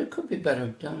 Yes, but it could be better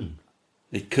done.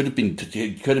 It could have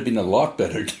been a lot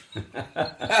better.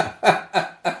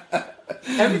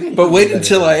 Everything. But wait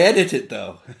until I edit it,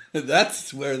 though.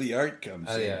 That's where the art comes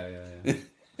in.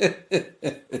 Yeah.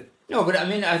 No, but I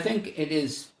mean, I think it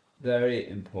is very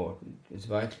important. It's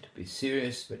vital to be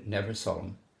serious but never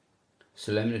solemn.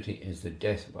 Solemnity is the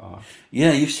death of art.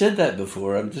 Yeah, you've said that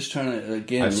before. I'm just trying to,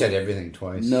 again... I've said everything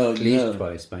twice. No, At least no.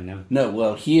 twice by now. No,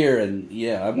 well, here, and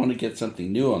yeah, I want to get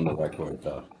something new on the record,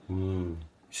 though.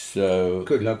 So...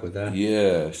 Good luck with that.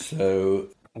 Yeah, so...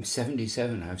 I'm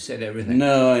 77. I've said everything.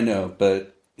 No, I know,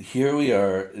 but here we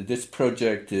are.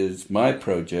 My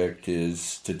project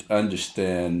is to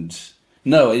understand.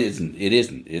 No, it isn't. It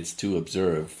isn't. It's to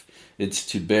observe. It's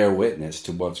to bear witness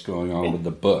to what's going on with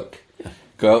the book.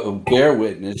 Bear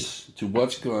witness to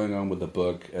what's going on with the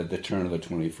book at the turn of the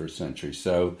 21st century.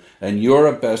 So, and you're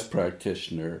a best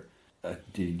practitioner.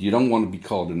 You don't want to be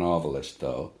called a novelist,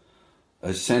 though.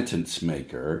 A sentence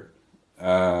maker.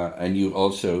 And you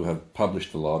also have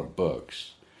published a lot of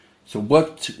books. So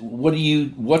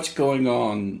what's going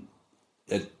on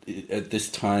at this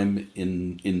time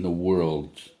in the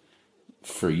world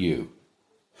for you?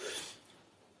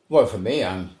 Well, for me,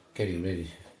 I'm getting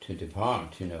ready to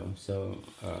depart, so...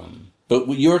 But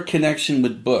your connection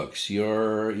with books,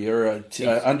 your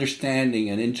understanding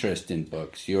and interest in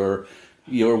books, your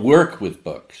work with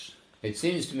books. It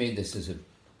seems to me this is a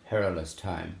perilous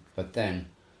time, but then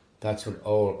that's what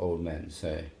all old men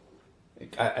say.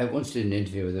 I once did an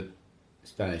interview with a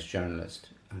Spanish journalist,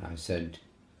 and I said,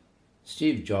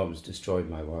 Steve Jobs destroyed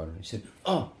my world. He said,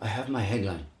 oh, I have my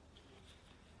headline.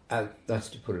 That's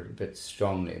to put it a bit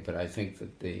strongly, but I think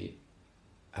that the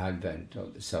advent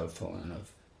of the cell phone and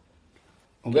of...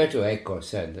 Umberto Eco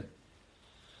said that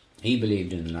he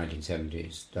believed in the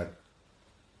 1970s that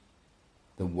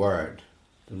the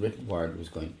written word was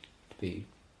going to be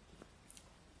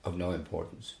of no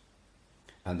importance,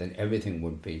 and then everything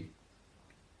would be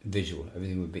visual,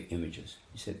 everything would be images.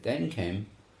 He said, then came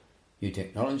new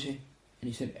technology, and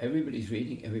he said, everybody's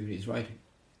reading, everybody's writing.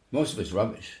 Most of it's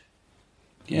rubbish.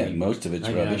 Yeah, most of it's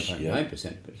rubbish. 99.9%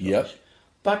 of it's Yep. rubbish.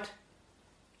 But,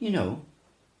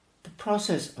 the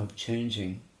process of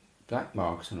changing black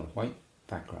marks on a white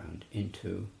background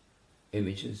into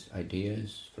images,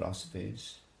 ideas,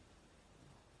 philosophies,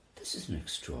 this is an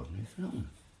extraordinary phenomenon.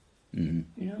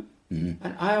 Mm-hmm. Mm-hmm.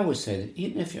 And I always say that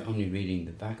even if you're only reading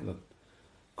the back of a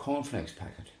cornflakes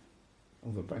packet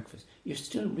over breakfast, you're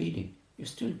still reading, you're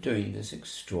still doing this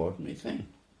extraordinary thing.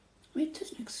 I mean, it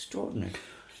isn't extraordinary.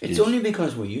 It's only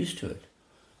because we're used to it.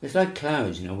 It's like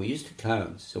clouds, we're used to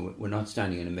clouds, so we're not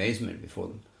standing in amazement before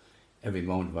them every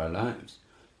moment of our lives.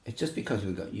 It's just because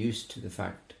we got used to the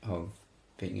fact of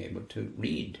being able to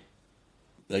read.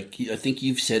 Like, I think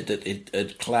you've said that a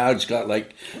cloud's got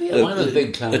like one of those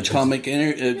big clouds, atomic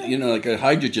energy, like a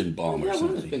hydrogen bomb or something.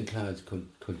 One of those big clouds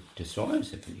could destroy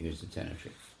us if it used its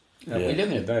energy. We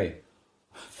live in a very...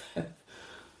 and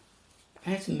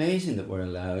it's amazing that we're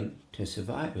allowed to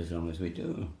survive as long as we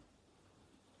do.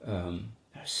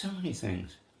 There are so many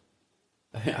things.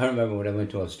 I remember when I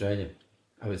went to Australia,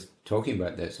 I was talking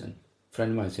about this, and a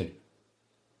friend of mine said,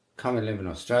 come and live in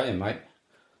Australia, mate.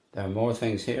 There are more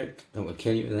things here that will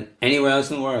kill you than anywhere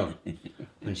else in the world.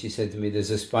 And she said to me,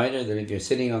 there's a spider that if you're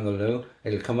sitting on the loo,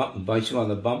 it'll come up and bite you on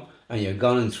the bum, and you're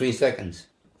gone in 3 seconds.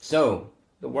 So,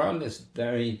 the world is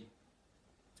very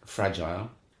fragile,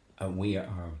 and we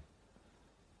are...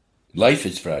 Life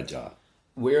is fragile.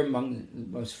 We're among the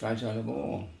most fragile of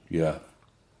all. Yeah.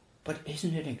 But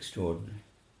isn't it extraordinary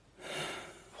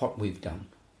what we've done?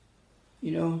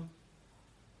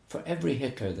 For every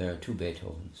Hitler there are 2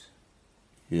 Beethovens.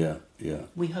 Yeah, yeah.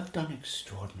 We have done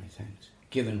extraordinary things,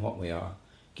 given what we are,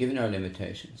 given our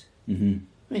limitations. Mm-hmm.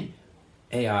 I mean,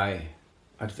 AI,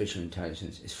 artificial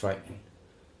intelligence, is frightening,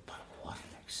 but what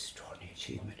an extraordinary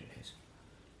achievement it is.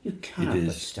 You cannot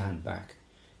but stand back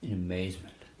in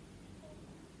amazement.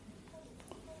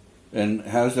 And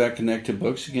how does that connect to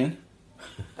books again?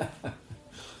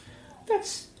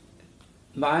 That's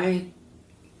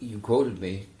you quoted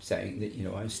me saying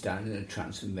that, I stand in a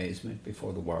trance of amazement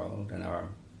before the world and our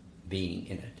being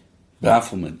in it.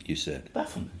 Bafflement, you said.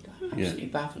 Bafflement. I'm absolutely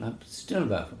baffled. I'm still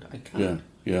baffled. I can't.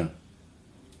 Yeah.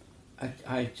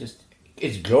 I just,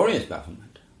 it's glorious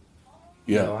bafflement.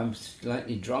 Yeah. I'm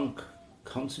slightly drunk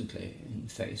constantly in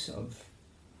face of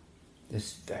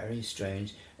this very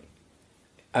strange...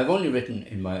 I've only written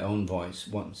in my own voice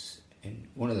once in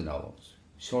one of the novels,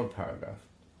 short paragraph,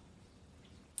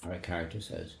 where a character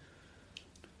says,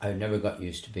 I've never got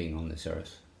used to being on this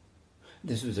earth.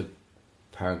 This was a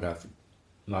paragraph that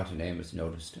Martin Amis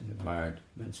noticed and admired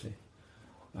immensely.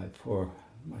 My poor,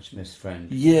 much missed friend.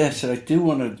 Yes, I do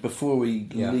want to, before we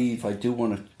leave, I do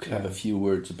want to have a few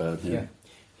words about him. Yeah.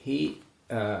 He,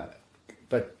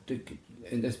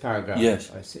 in this paragraph,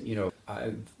 yes. I said,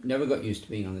 I've never got used to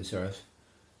being on this earth.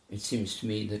 it seems to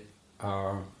me that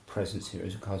our presence here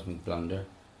is a cosmic blunder.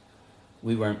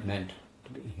 We weren't meant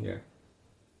to be here.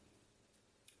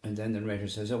 And then the narrator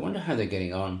says, I wonder how they're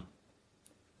getting on.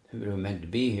 People who are meant to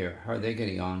be here, how are they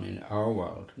getting on in our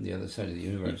world, on the other side of the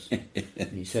universe?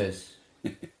 And he says,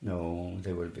 no,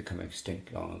 they would have become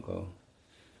extinct long ago.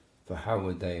 For how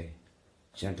would they,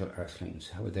 gentle earthlings,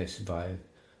 how would they survive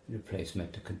in a place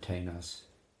meant to contain us?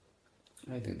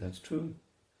 I think that's true.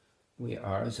 We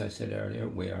are, as I said earlier,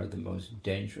 we are the most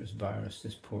dangerous virus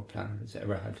this poor planet has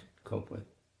ever had to cope with.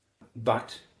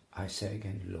 But, I say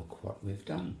again, look what we've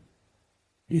done.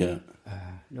 Yeah.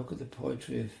 Look at the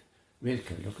poetry of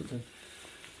Rilke, look at the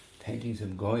paintings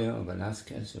of Goya or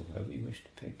Velázquez or whoever you wish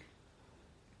to pick.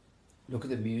 Look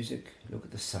at the music, look at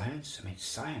the science. I mean,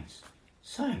 science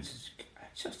is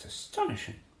just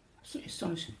astonishing, absolutely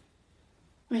astonishing.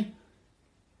 I mean,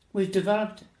 we've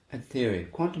developed a theory,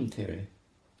 quantum theory,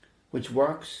 which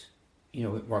works, it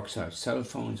works our cell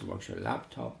phones, it works your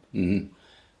laptop. Mm-hmm.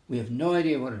 We have no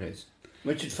idea what it is.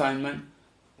 Richard Feynman,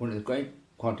 one of the great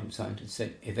quantum scientists,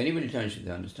 said, if anybody tells you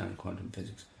they understand quantum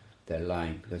physics, they're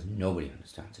lying, because nobody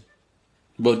understands it.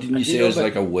 Well, didn't you say it was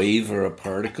like a wave or a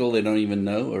particle they don't even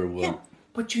know? Or what? Yeah,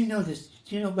 but you know this.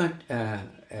 Do you know about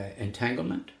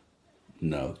entanglement?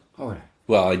 No. All right.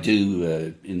 Well, I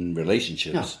do in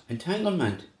relationships. No,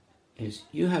 entanglement is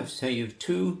you have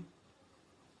two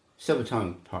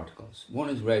subatomic particles. One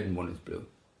is red and one is blue.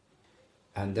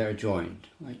 And they're joined.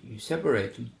 Right? You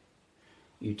separate them.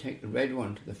 You take the red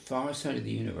one to the far side of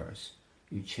the universe.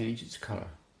 You change its colour.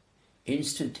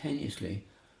 Instantaneously,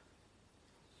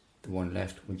 the one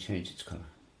left will change its colour.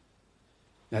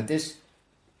 Now this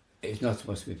is not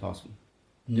supposed to be possible.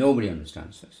 Nobody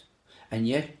understands this. And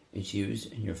yet it's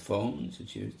used in your phones,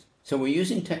 it's used. So we're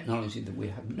using technology that we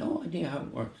have no idea how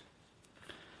it works.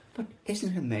 But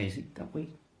isn't it amazing that we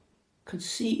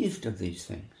conceived of these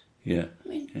things? Yeah. I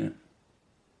mean, yeah.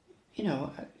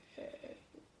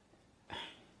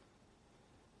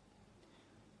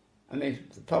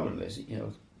 The problem is,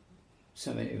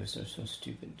 so many of us are so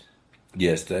stupid.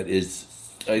 Yes, that is.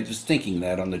 I was thinking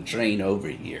that on the train over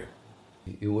here.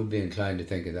 You would be inclined to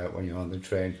think of that when you're on the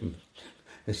train from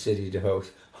the city to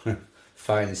Howth on a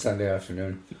fine Sunday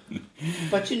afternoon.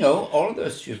 But all of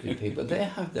those stupid people, they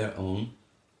have their own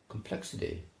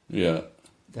complexity. Yeah.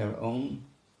 Their own.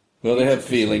 Well, they have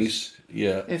feelings.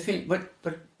 Yeah. They feel,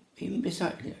 but even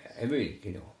beside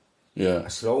Yeah. a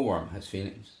slow worm has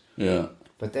feelings. Yeah.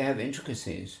 But they have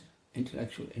intricacies,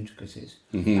 intellectual intricacies.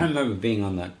 Mm-hmm. I remember being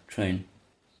on that train,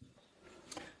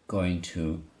 going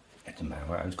to, it doesn't matter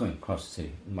where, I was going across the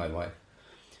city with my wife.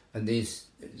 And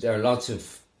there are lots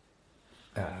of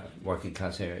working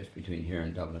class areas between here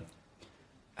and Dublin.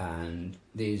 And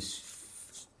these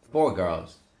 4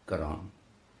 girls got on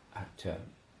at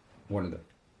one of the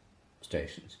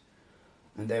stations.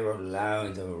 And they were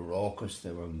loud, they were raucous,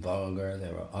 they were vulgar,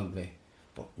 they were ugly.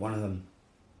 But one of them,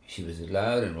 she was as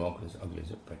loud and raucous, ugly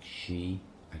as it, but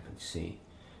I could see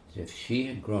that if she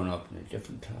had grown up in a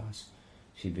different class,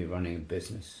 she'd be running a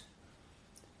business.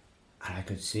 And I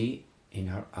could see in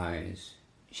her eyes,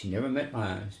 she never met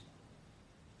my eyes,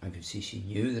 I could see she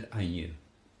knew that I knew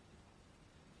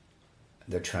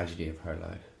the tragedy of her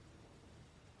life.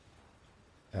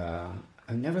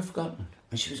 I've never forgotten it.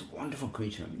 And she was a wonderful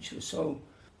creature. I mean, she was so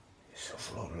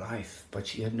full of life, but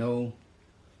she had no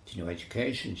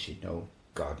education, she had no,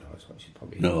 God knows what, she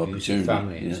probably had no abusive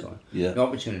family and yeah. so on. Yeah. No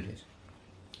opportunities.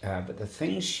 But the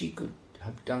things she could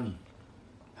have done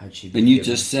had she been And you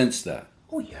given, just sensed that.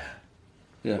 Oh yeah.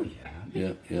 Yeah. Oh yeah. I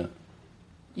mean, Yeah.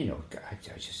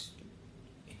 I just,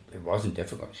 it wasn't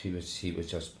difficult. She was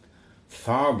just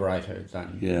far brighter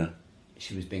than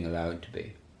she was being allowed to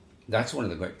be. That's one of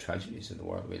the great tragedies of the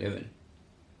world we live in.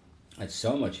 That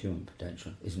so much human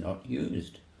potential is not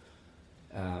used.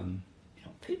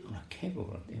 People are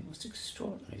capable of the most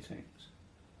extraordinary things.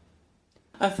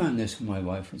 I found this when my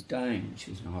wife was dying.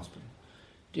 She was in a hospital.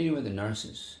 Dealing with the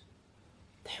nurses,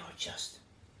 they were just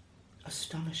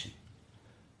astonishing.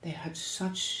 They had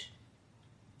such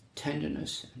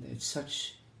tenderness, and they had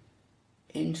such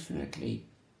infinitely,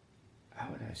 how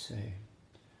would I say,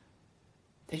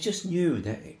 they just knew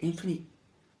that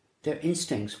their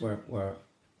instincts were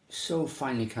so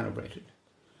finely calibrated.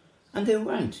 And they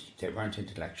weren't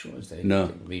intellectuals. They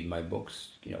didn't read my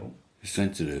books,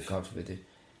 Sensitive. God forbid it.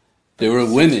 They were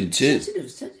women too.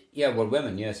 Sensitive. Yeah, well,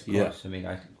 women, yes, of course. I mean,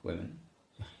 I think women.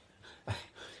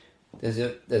 There's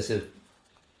a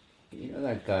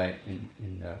that guy in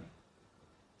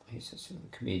he's a sort of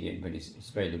a comedian, but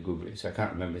he's very lugubrious. I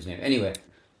can't remember his name. Anyway,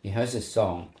 he has this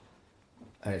song,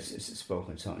 and it's a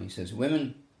spoken song. He says,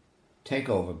 "Women, take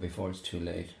over before it's too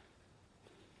late.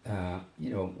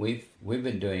 we've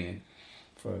been doing it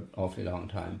for an awfully long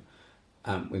time,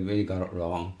 and we really got it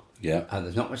wrong. Yeah. And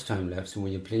there's not much time left, so will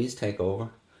you please take over?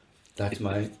 That's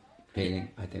my feeling.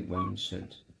 I think women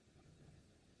should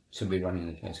be running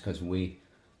the place because we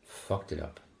fucked it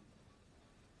up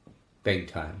big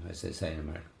time, as they say in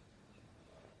America.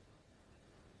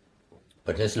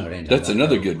 But let's not end on That's that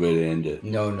another note. good way to end it.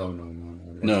 No, no, no, no,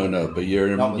 no. Let's No, not no, end but on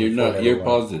that. Not with a four-letter you're word.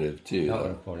 positive too, Not with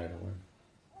though. a four-letter word.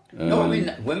 No, I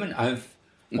mean women. I've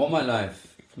all my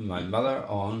life, from my mother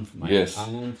on, from my Yes.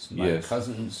 aunts, my Yes.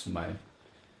 cousins, my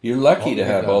You're all lucky the to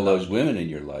have people all I've those loved. women in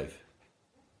your life.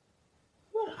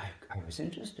 Well, I was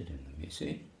interested in them. You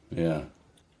see, Yeah.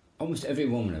 almost every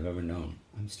woman I've ever known,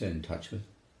 I'm still in touch with.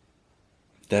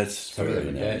 That's Some of them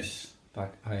very are dead, nice.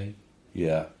 but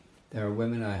Yeah. there are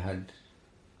women I had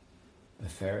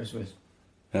affairs with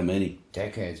How many?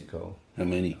 decades ago. How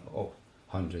many? Oh,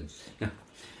 hundreds.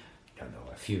 Don't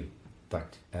know, a few,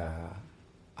 but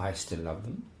I still love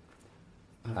them.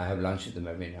 I have lunch with them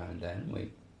every now and then.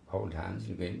 We hold hands.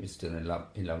 We're still in love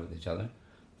with each other.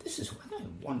 This is what a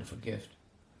wonderful gift.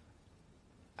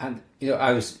 And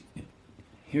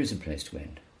here's a place to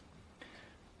end.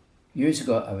 Years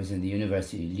ago, I was in the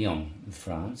University of Lyon in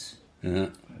France. Uh-huh.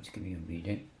 I was giving a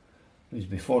reading. It was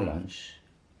before lunch.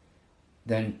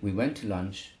 Then we went to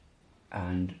lunch,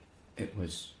 and it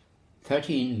was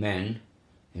 13 men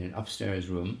in an upstairs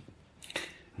room.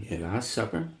 The Last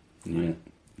Supper. Yeah.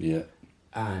 Yeah.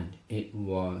 And it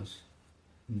was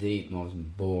the most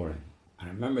boring. I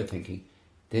remember thinking,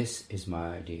 this is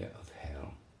my idea of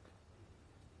hell.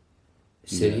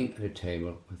 Sitting at a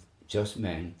table with just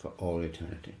men for all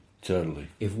eternity. Totally.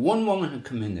 If one woman had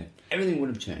come in there, everything would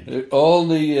have changed. All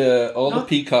the Not-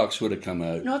 peacocks would have come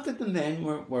out. Not that the men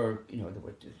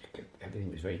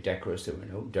everything was very decorous. There were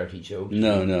no dirty jokes.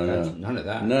 No, None of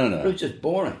that. No, no. It was just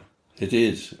boring. It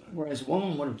is. Whereas a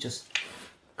woman would have just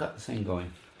got the thing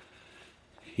going.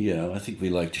 Yeah, I think we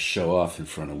like to show off in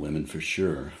front of women for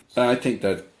sure. I think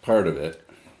that's part of it.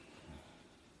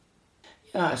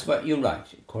 Yes, but you're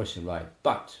right. Of course, you're right.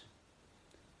 But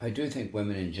I do think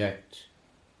women inject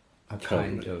a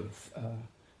kind Totally. of.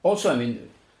 Also, I mean,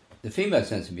 the female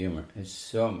sense of humour is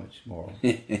so much more.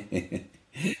 I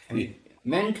mean,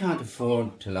 men can't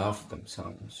afford to laugh at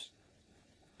themselves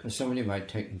because somebody might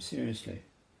take them seriously,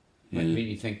 might Yeah.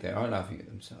 really think they are laughing at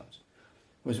themselves.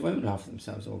 Whereas women laugh at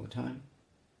themselves all the time.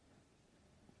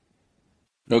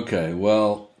 Okay,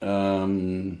 well,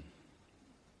 Come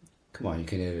on, you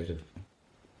can edit it.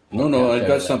 no, I've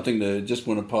got That. something to just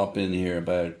want to pop in here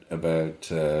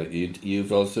about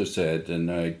you've also said,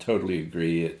 and I totally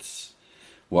agree. It's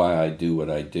why I do what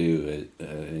I do,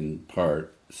 in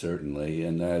part certainly,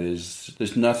 and that is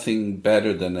there's nothing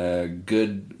better than a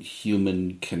good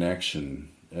human connection,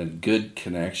 a good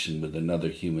connection with another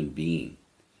human being.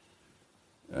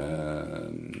 Well,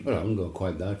 I wouldn't go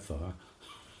quite that far.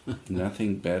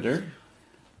 Nothing better.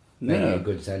 Making No. a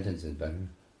good sentence is better.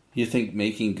 You think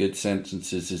making good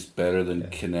sentences is better than Yeah.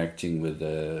 connecting with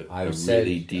a I've said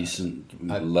really it, decent,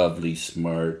 I've- lovely,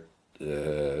 smart,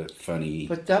 funny.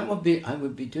 But I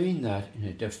would be doing that in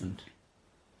a different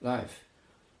life.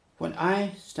 When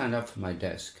I stand up from my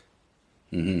desk,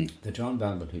 the John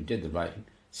Banville who did the writing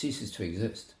ceases to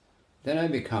exist. Then I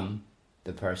become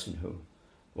the person who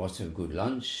wants to have a good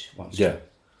lunch, wants Yeah.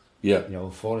 Yeah. to,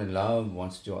 fall in love,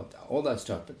 wants to do all that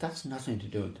stuff. But that's nothing to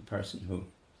do with the person who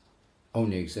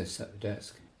only exists at the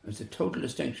desk. There's a total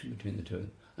distinction between the two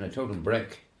and a total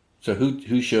break. So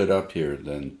who showed up here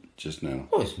then just now?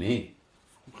 Oh, it's me.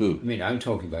 Who? I mean, I'm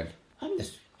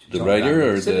just The John writer Banville,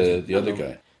 or citizen. the other No.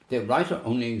 guy? The writer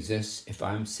only exists if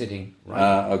I'm sitting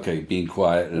right. Okay, being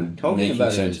quiet and Talking making about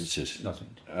it is sentences. nothing.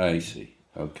 I see.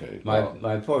 Okay. My well,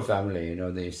 my poor family,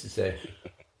 they used to say.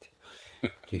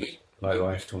 My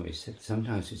wife told me,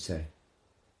 sometimes she'd say,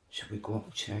 "Should we go up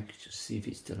and check, just see if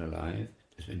he's still alive?"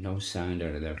 There's been no sound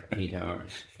out of there for 8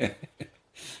 hours.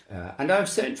 And I've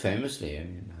said famously,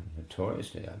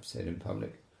 notoriously, I've said in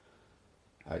public,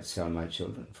 I'd sell my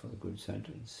children for a good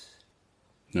sentence.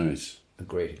 nice. A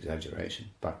great exaggeration,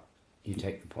 but you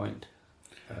take the point.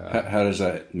 How does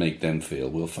that make them feel?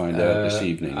 We'll find out this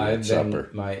evening at supper.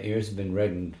 My ears have been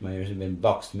reddened, my ears have been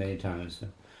boxed many times. So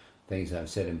things I've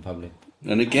said in public.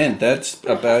 And again, that's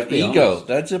about be ego. honest.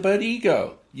 That's about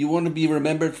ego. You want to be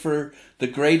remembered for the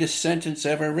greatest sentence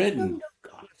ever written.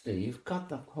 Honestly, you've got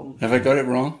the whole. Have I got it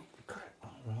wrong? Got it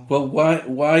all wrong. Well,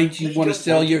 why do you want to don't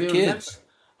sell want to your be kids? remembered.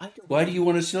 I don't Why do you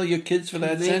want to sell your kids for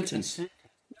that make a sentence? sentence.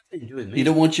 Nothing to do with me. You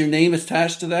don't want your name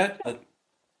attached to that?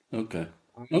 Okay.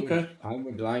 Okay. I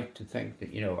would like to think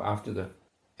that, after the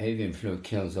avian flu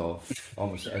kills off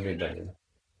almost everybody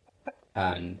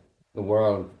and the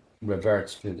world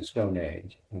reverts to the Stone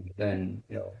Age. And then,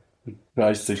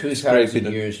 Tries to scrape 2,000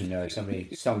 it. years from now, somebody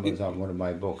stumbles on one of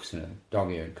my books in a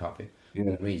dog-eared copy Yeah.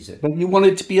 and reads it. But you want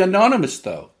it to be anonymous,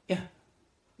 though. Yeah,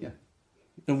 yeah.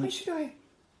 And Why should I?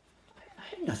 I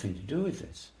had nothing to do with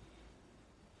this.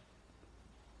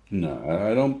 no,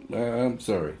 I don't. I'm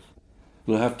sorry.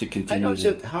 We'll have to I continue. know it's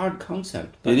a hard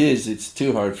concept. It is. It's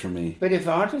too hard for me. But if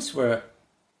artists were,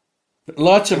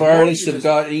 Lots of if more artists have artists-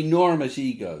 got enormous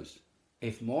egos.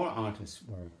 if more artists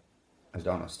were as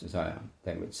honest as I am,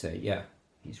 they would say, yeah,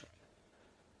 he's right.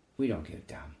 We don't give a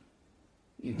damn.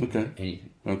 You can Okay. do anything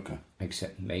Okay.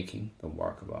 except making the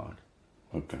work of art.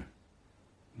 Okay.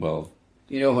 Well,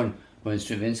 You know, when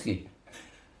Stravinsky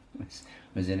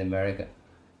was in America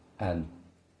and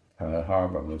Pearl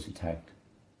Harbor was attacked,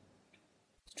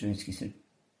 Stravinsky said,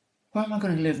 where am I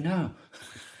going to live now?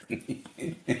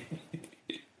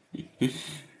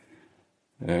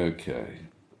 okay.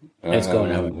 Let's go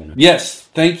now. Yes,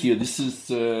 thank you. This has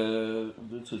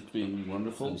been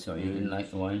wonderful. I'm sorry, you didn't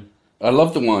like the wine? I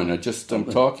love the wine. I'm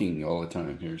talking all the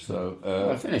time here. So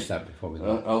I'll finish that before we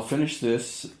go. I'll finish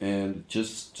this and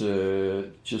just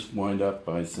wind up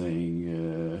by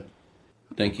saying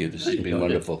thank you. This has been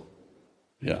wonderful.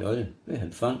 Yeah, We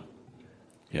had fun.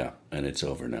 yeah, and it's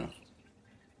over now.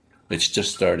 It's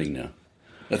just starting now.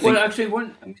 I think. Well, actually,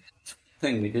 one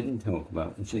thing we didn't talk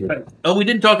about. Oh, we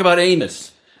didn't talk about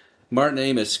Amos, Martin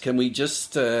Amos. Can we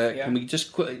just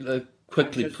quickly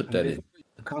put that in?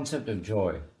 The concept of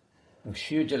joy, of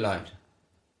sheer delight,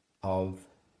 of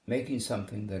making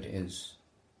something that is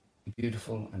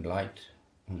beautiful and light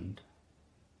and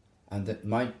that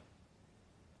might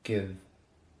give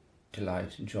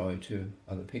delight and joy to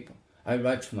other people. I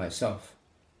write for myself,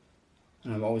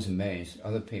 and I'm always amazed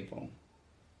other people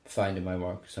find in my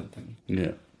work something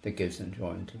that gives them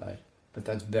joy and delight. But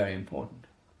that's very important.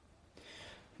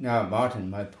 Now, Martin,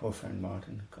 my poor friend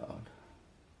Martin, God,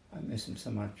 I miss him so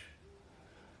much.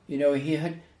 You know, he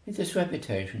had this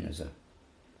reputation as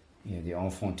the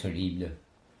enfant terrible.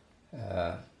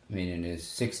 I mean, in his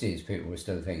 60s, people were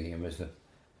still thinking he was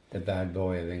the bad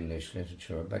boy of English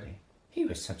literature, but he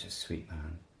was such a sweet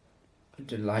man, a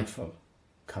delightful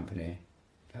company.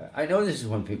 I know this is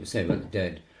what people say about the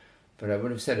dead, but I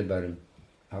would have said it about him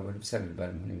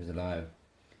when he was alive.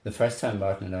 The first time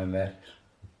Martin and I met,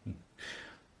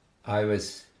 I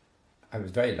was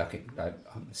very lucky.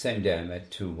 On the same day I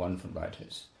met two wonderful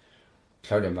writers.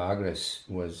 Claudia Margaris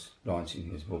was launching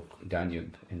his book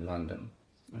Danube in London,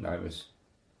 and I was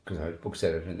books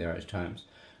editor in the Irish Times,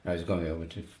 and I was going over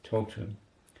to talk to him,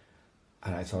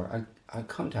 and I thought I'll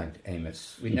contact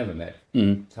Amos. We never met,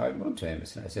 so I wrote to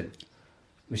Amos and I said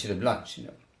we should have lunch,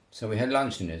 So we had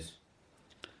lunch in his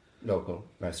local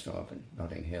restaurant up in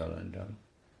Notting Hill, and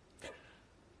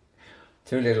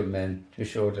two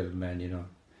short little men,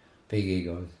 big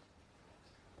egos,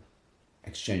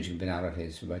 exchanging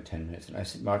banalities for about 10 minutes. And I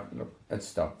said, Martin, look, let's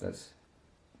stop this.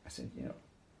 I said,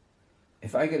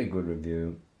 if I get a good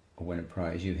review or win a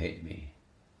prize, you hate me,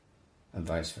 and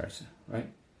vice versa, right?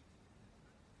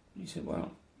 He said,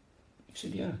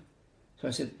 yeah. So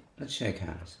I said, let's shake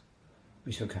hands.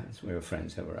 We shook hands. We were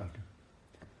friends ever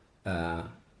after.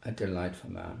 A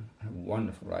delightful man, a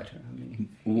wonderful writer. I mean,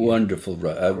 wonderful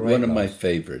writer. One of my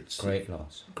favorites. Great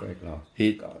loss.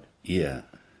 God. Yeah.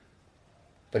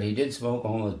 But he did smoke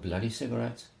all those bloody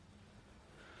cigarettes.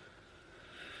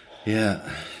 Yeah.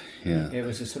 It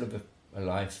was a sort of a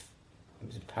life. It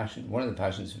was a passion. One of the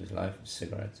passions of his life was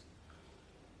cigarettes.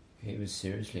 He was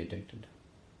seriously addicted.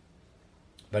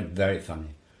 But very funny.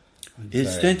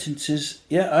 His sentences,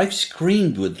 I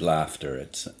screamed with laughter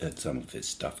at some of his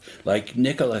stuff. Like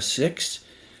Nicola Six,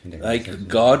 like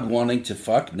God wanting to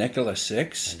fuck Nicola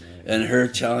Six, and her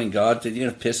telling God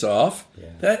to piss off. Yeah.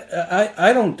 That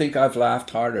I don't think I've laughed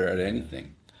harder at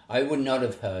anything. I would not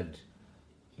have had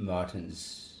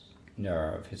Martin's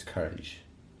nerve, his courage,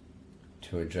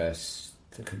 to address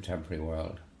the contemporary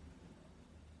world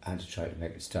and to try to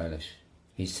make it stylish.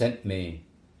 He sent me,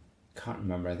 can't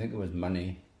remember, I think it was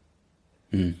money.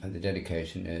 And the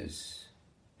dedication is,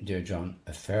 Dear John,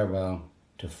 a farewell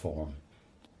to form,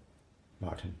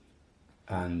 Martin.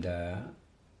 And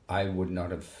I would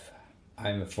not have,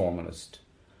 I'm a formalist.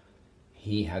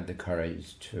 He had the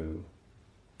courage to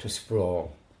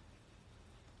sprawl.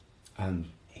 And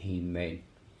he made,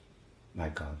 my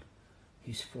God,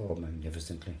 he sprawled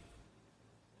magnificently.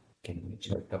 Getting me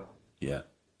choked up. Yeah.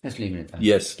 Let's leave it at that.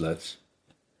 Yes, let's.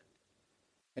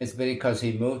 It's because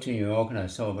he moved to New York and I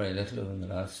saw very little of him the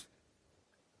last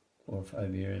 4 or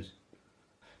 5 years.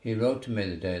 He wrote to me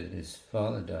the day that his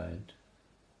father died.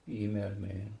 He emailed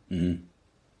me. Mm-hmm.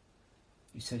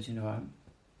 He said,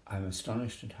 I'm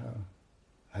astonished at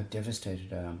how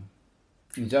devastated I am.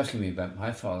 He was asking me about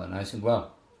my father, and I said,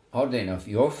 well, oddly enough,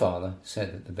 your father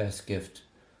said that the best gift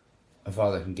a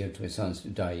father can give to his son is to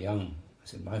die young. I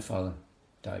said, my father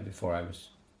died before I was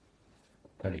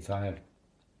 35.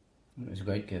 It was a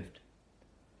great gift.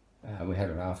 We had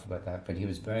a laugh about that, but he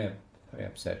was very, very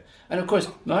upset. And of course,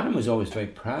 Martin was always very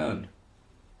proud,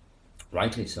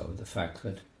 rightly so, of the fact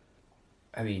that,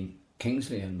 I mean,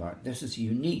 Kingsley and Martin, this is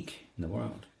unique in the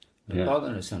world. The father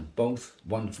and his son, both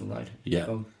wonderful writers. Yeah.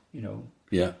 Both, you know,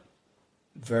 Yeah.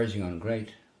 verging on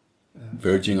great.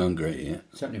 Verging on great, yeah.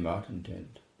 Certainly Martin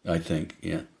did. I think,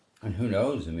 yeah. And who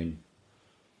knows, I mean,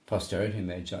 posterity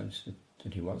may judge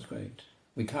that he was great.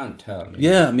 We can't tell.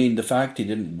 Yeah, I mean, the fact he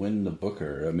didn't win the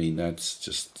Booker, I mean, that's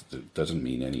just, it doesn't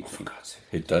mean anything. For God's sake.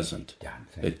 It doesn't. Damn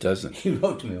thing. It doesn't. He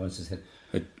wrote to me once and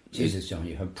said, Jesus, John,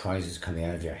 you have prizes coming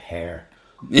out of your hair.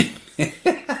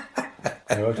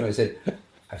 I wrote to him,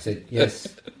 I said, yes,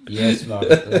 Mark,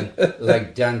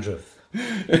 like dandruff.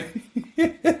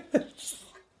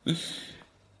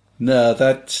 No,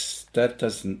 that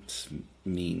doesn't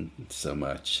mean so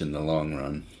much in the long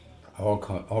run.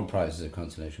 All prizes are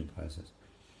consolation prizes.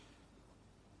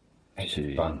 It's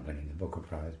fun winning the Booker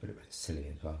Prize, but it was silly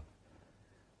as well.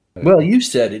 Well, you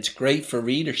said it's great for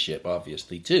readership,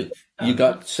 obviously, too. You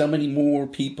got so many more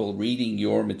people reading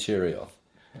your material.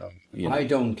 You know. I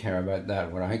don't care about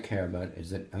that. What I care about is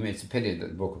that, I mean, it's a pity that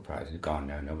the Booker Prize is gone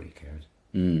now. Nobody cares.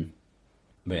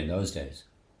 But in those days,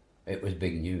 it was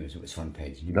big news. It was front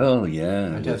page news. Oh, yeah.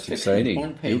 And It was exciting.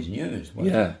 Front page news.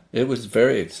 Yeah, it was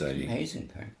very exciting. Amazing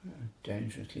thing.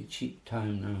 Dangerously cheap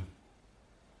time now.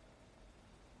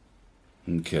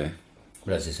 Okay.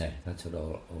 But as I say, that's what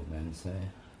all old men say.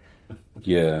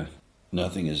 Yeah.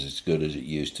 Nothing is as good as it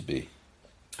used to be.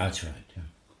 That's right, yeah.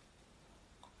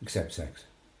 Except sex.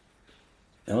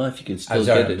 Well, if you can still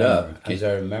get it up. As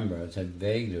I remember, as I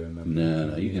vaguely remember.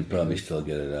 No, you can probably still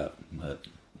get it up, but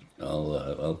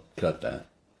I'll cut that.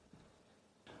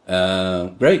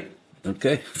 Great.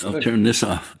 Okay, I'll turn this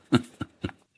off.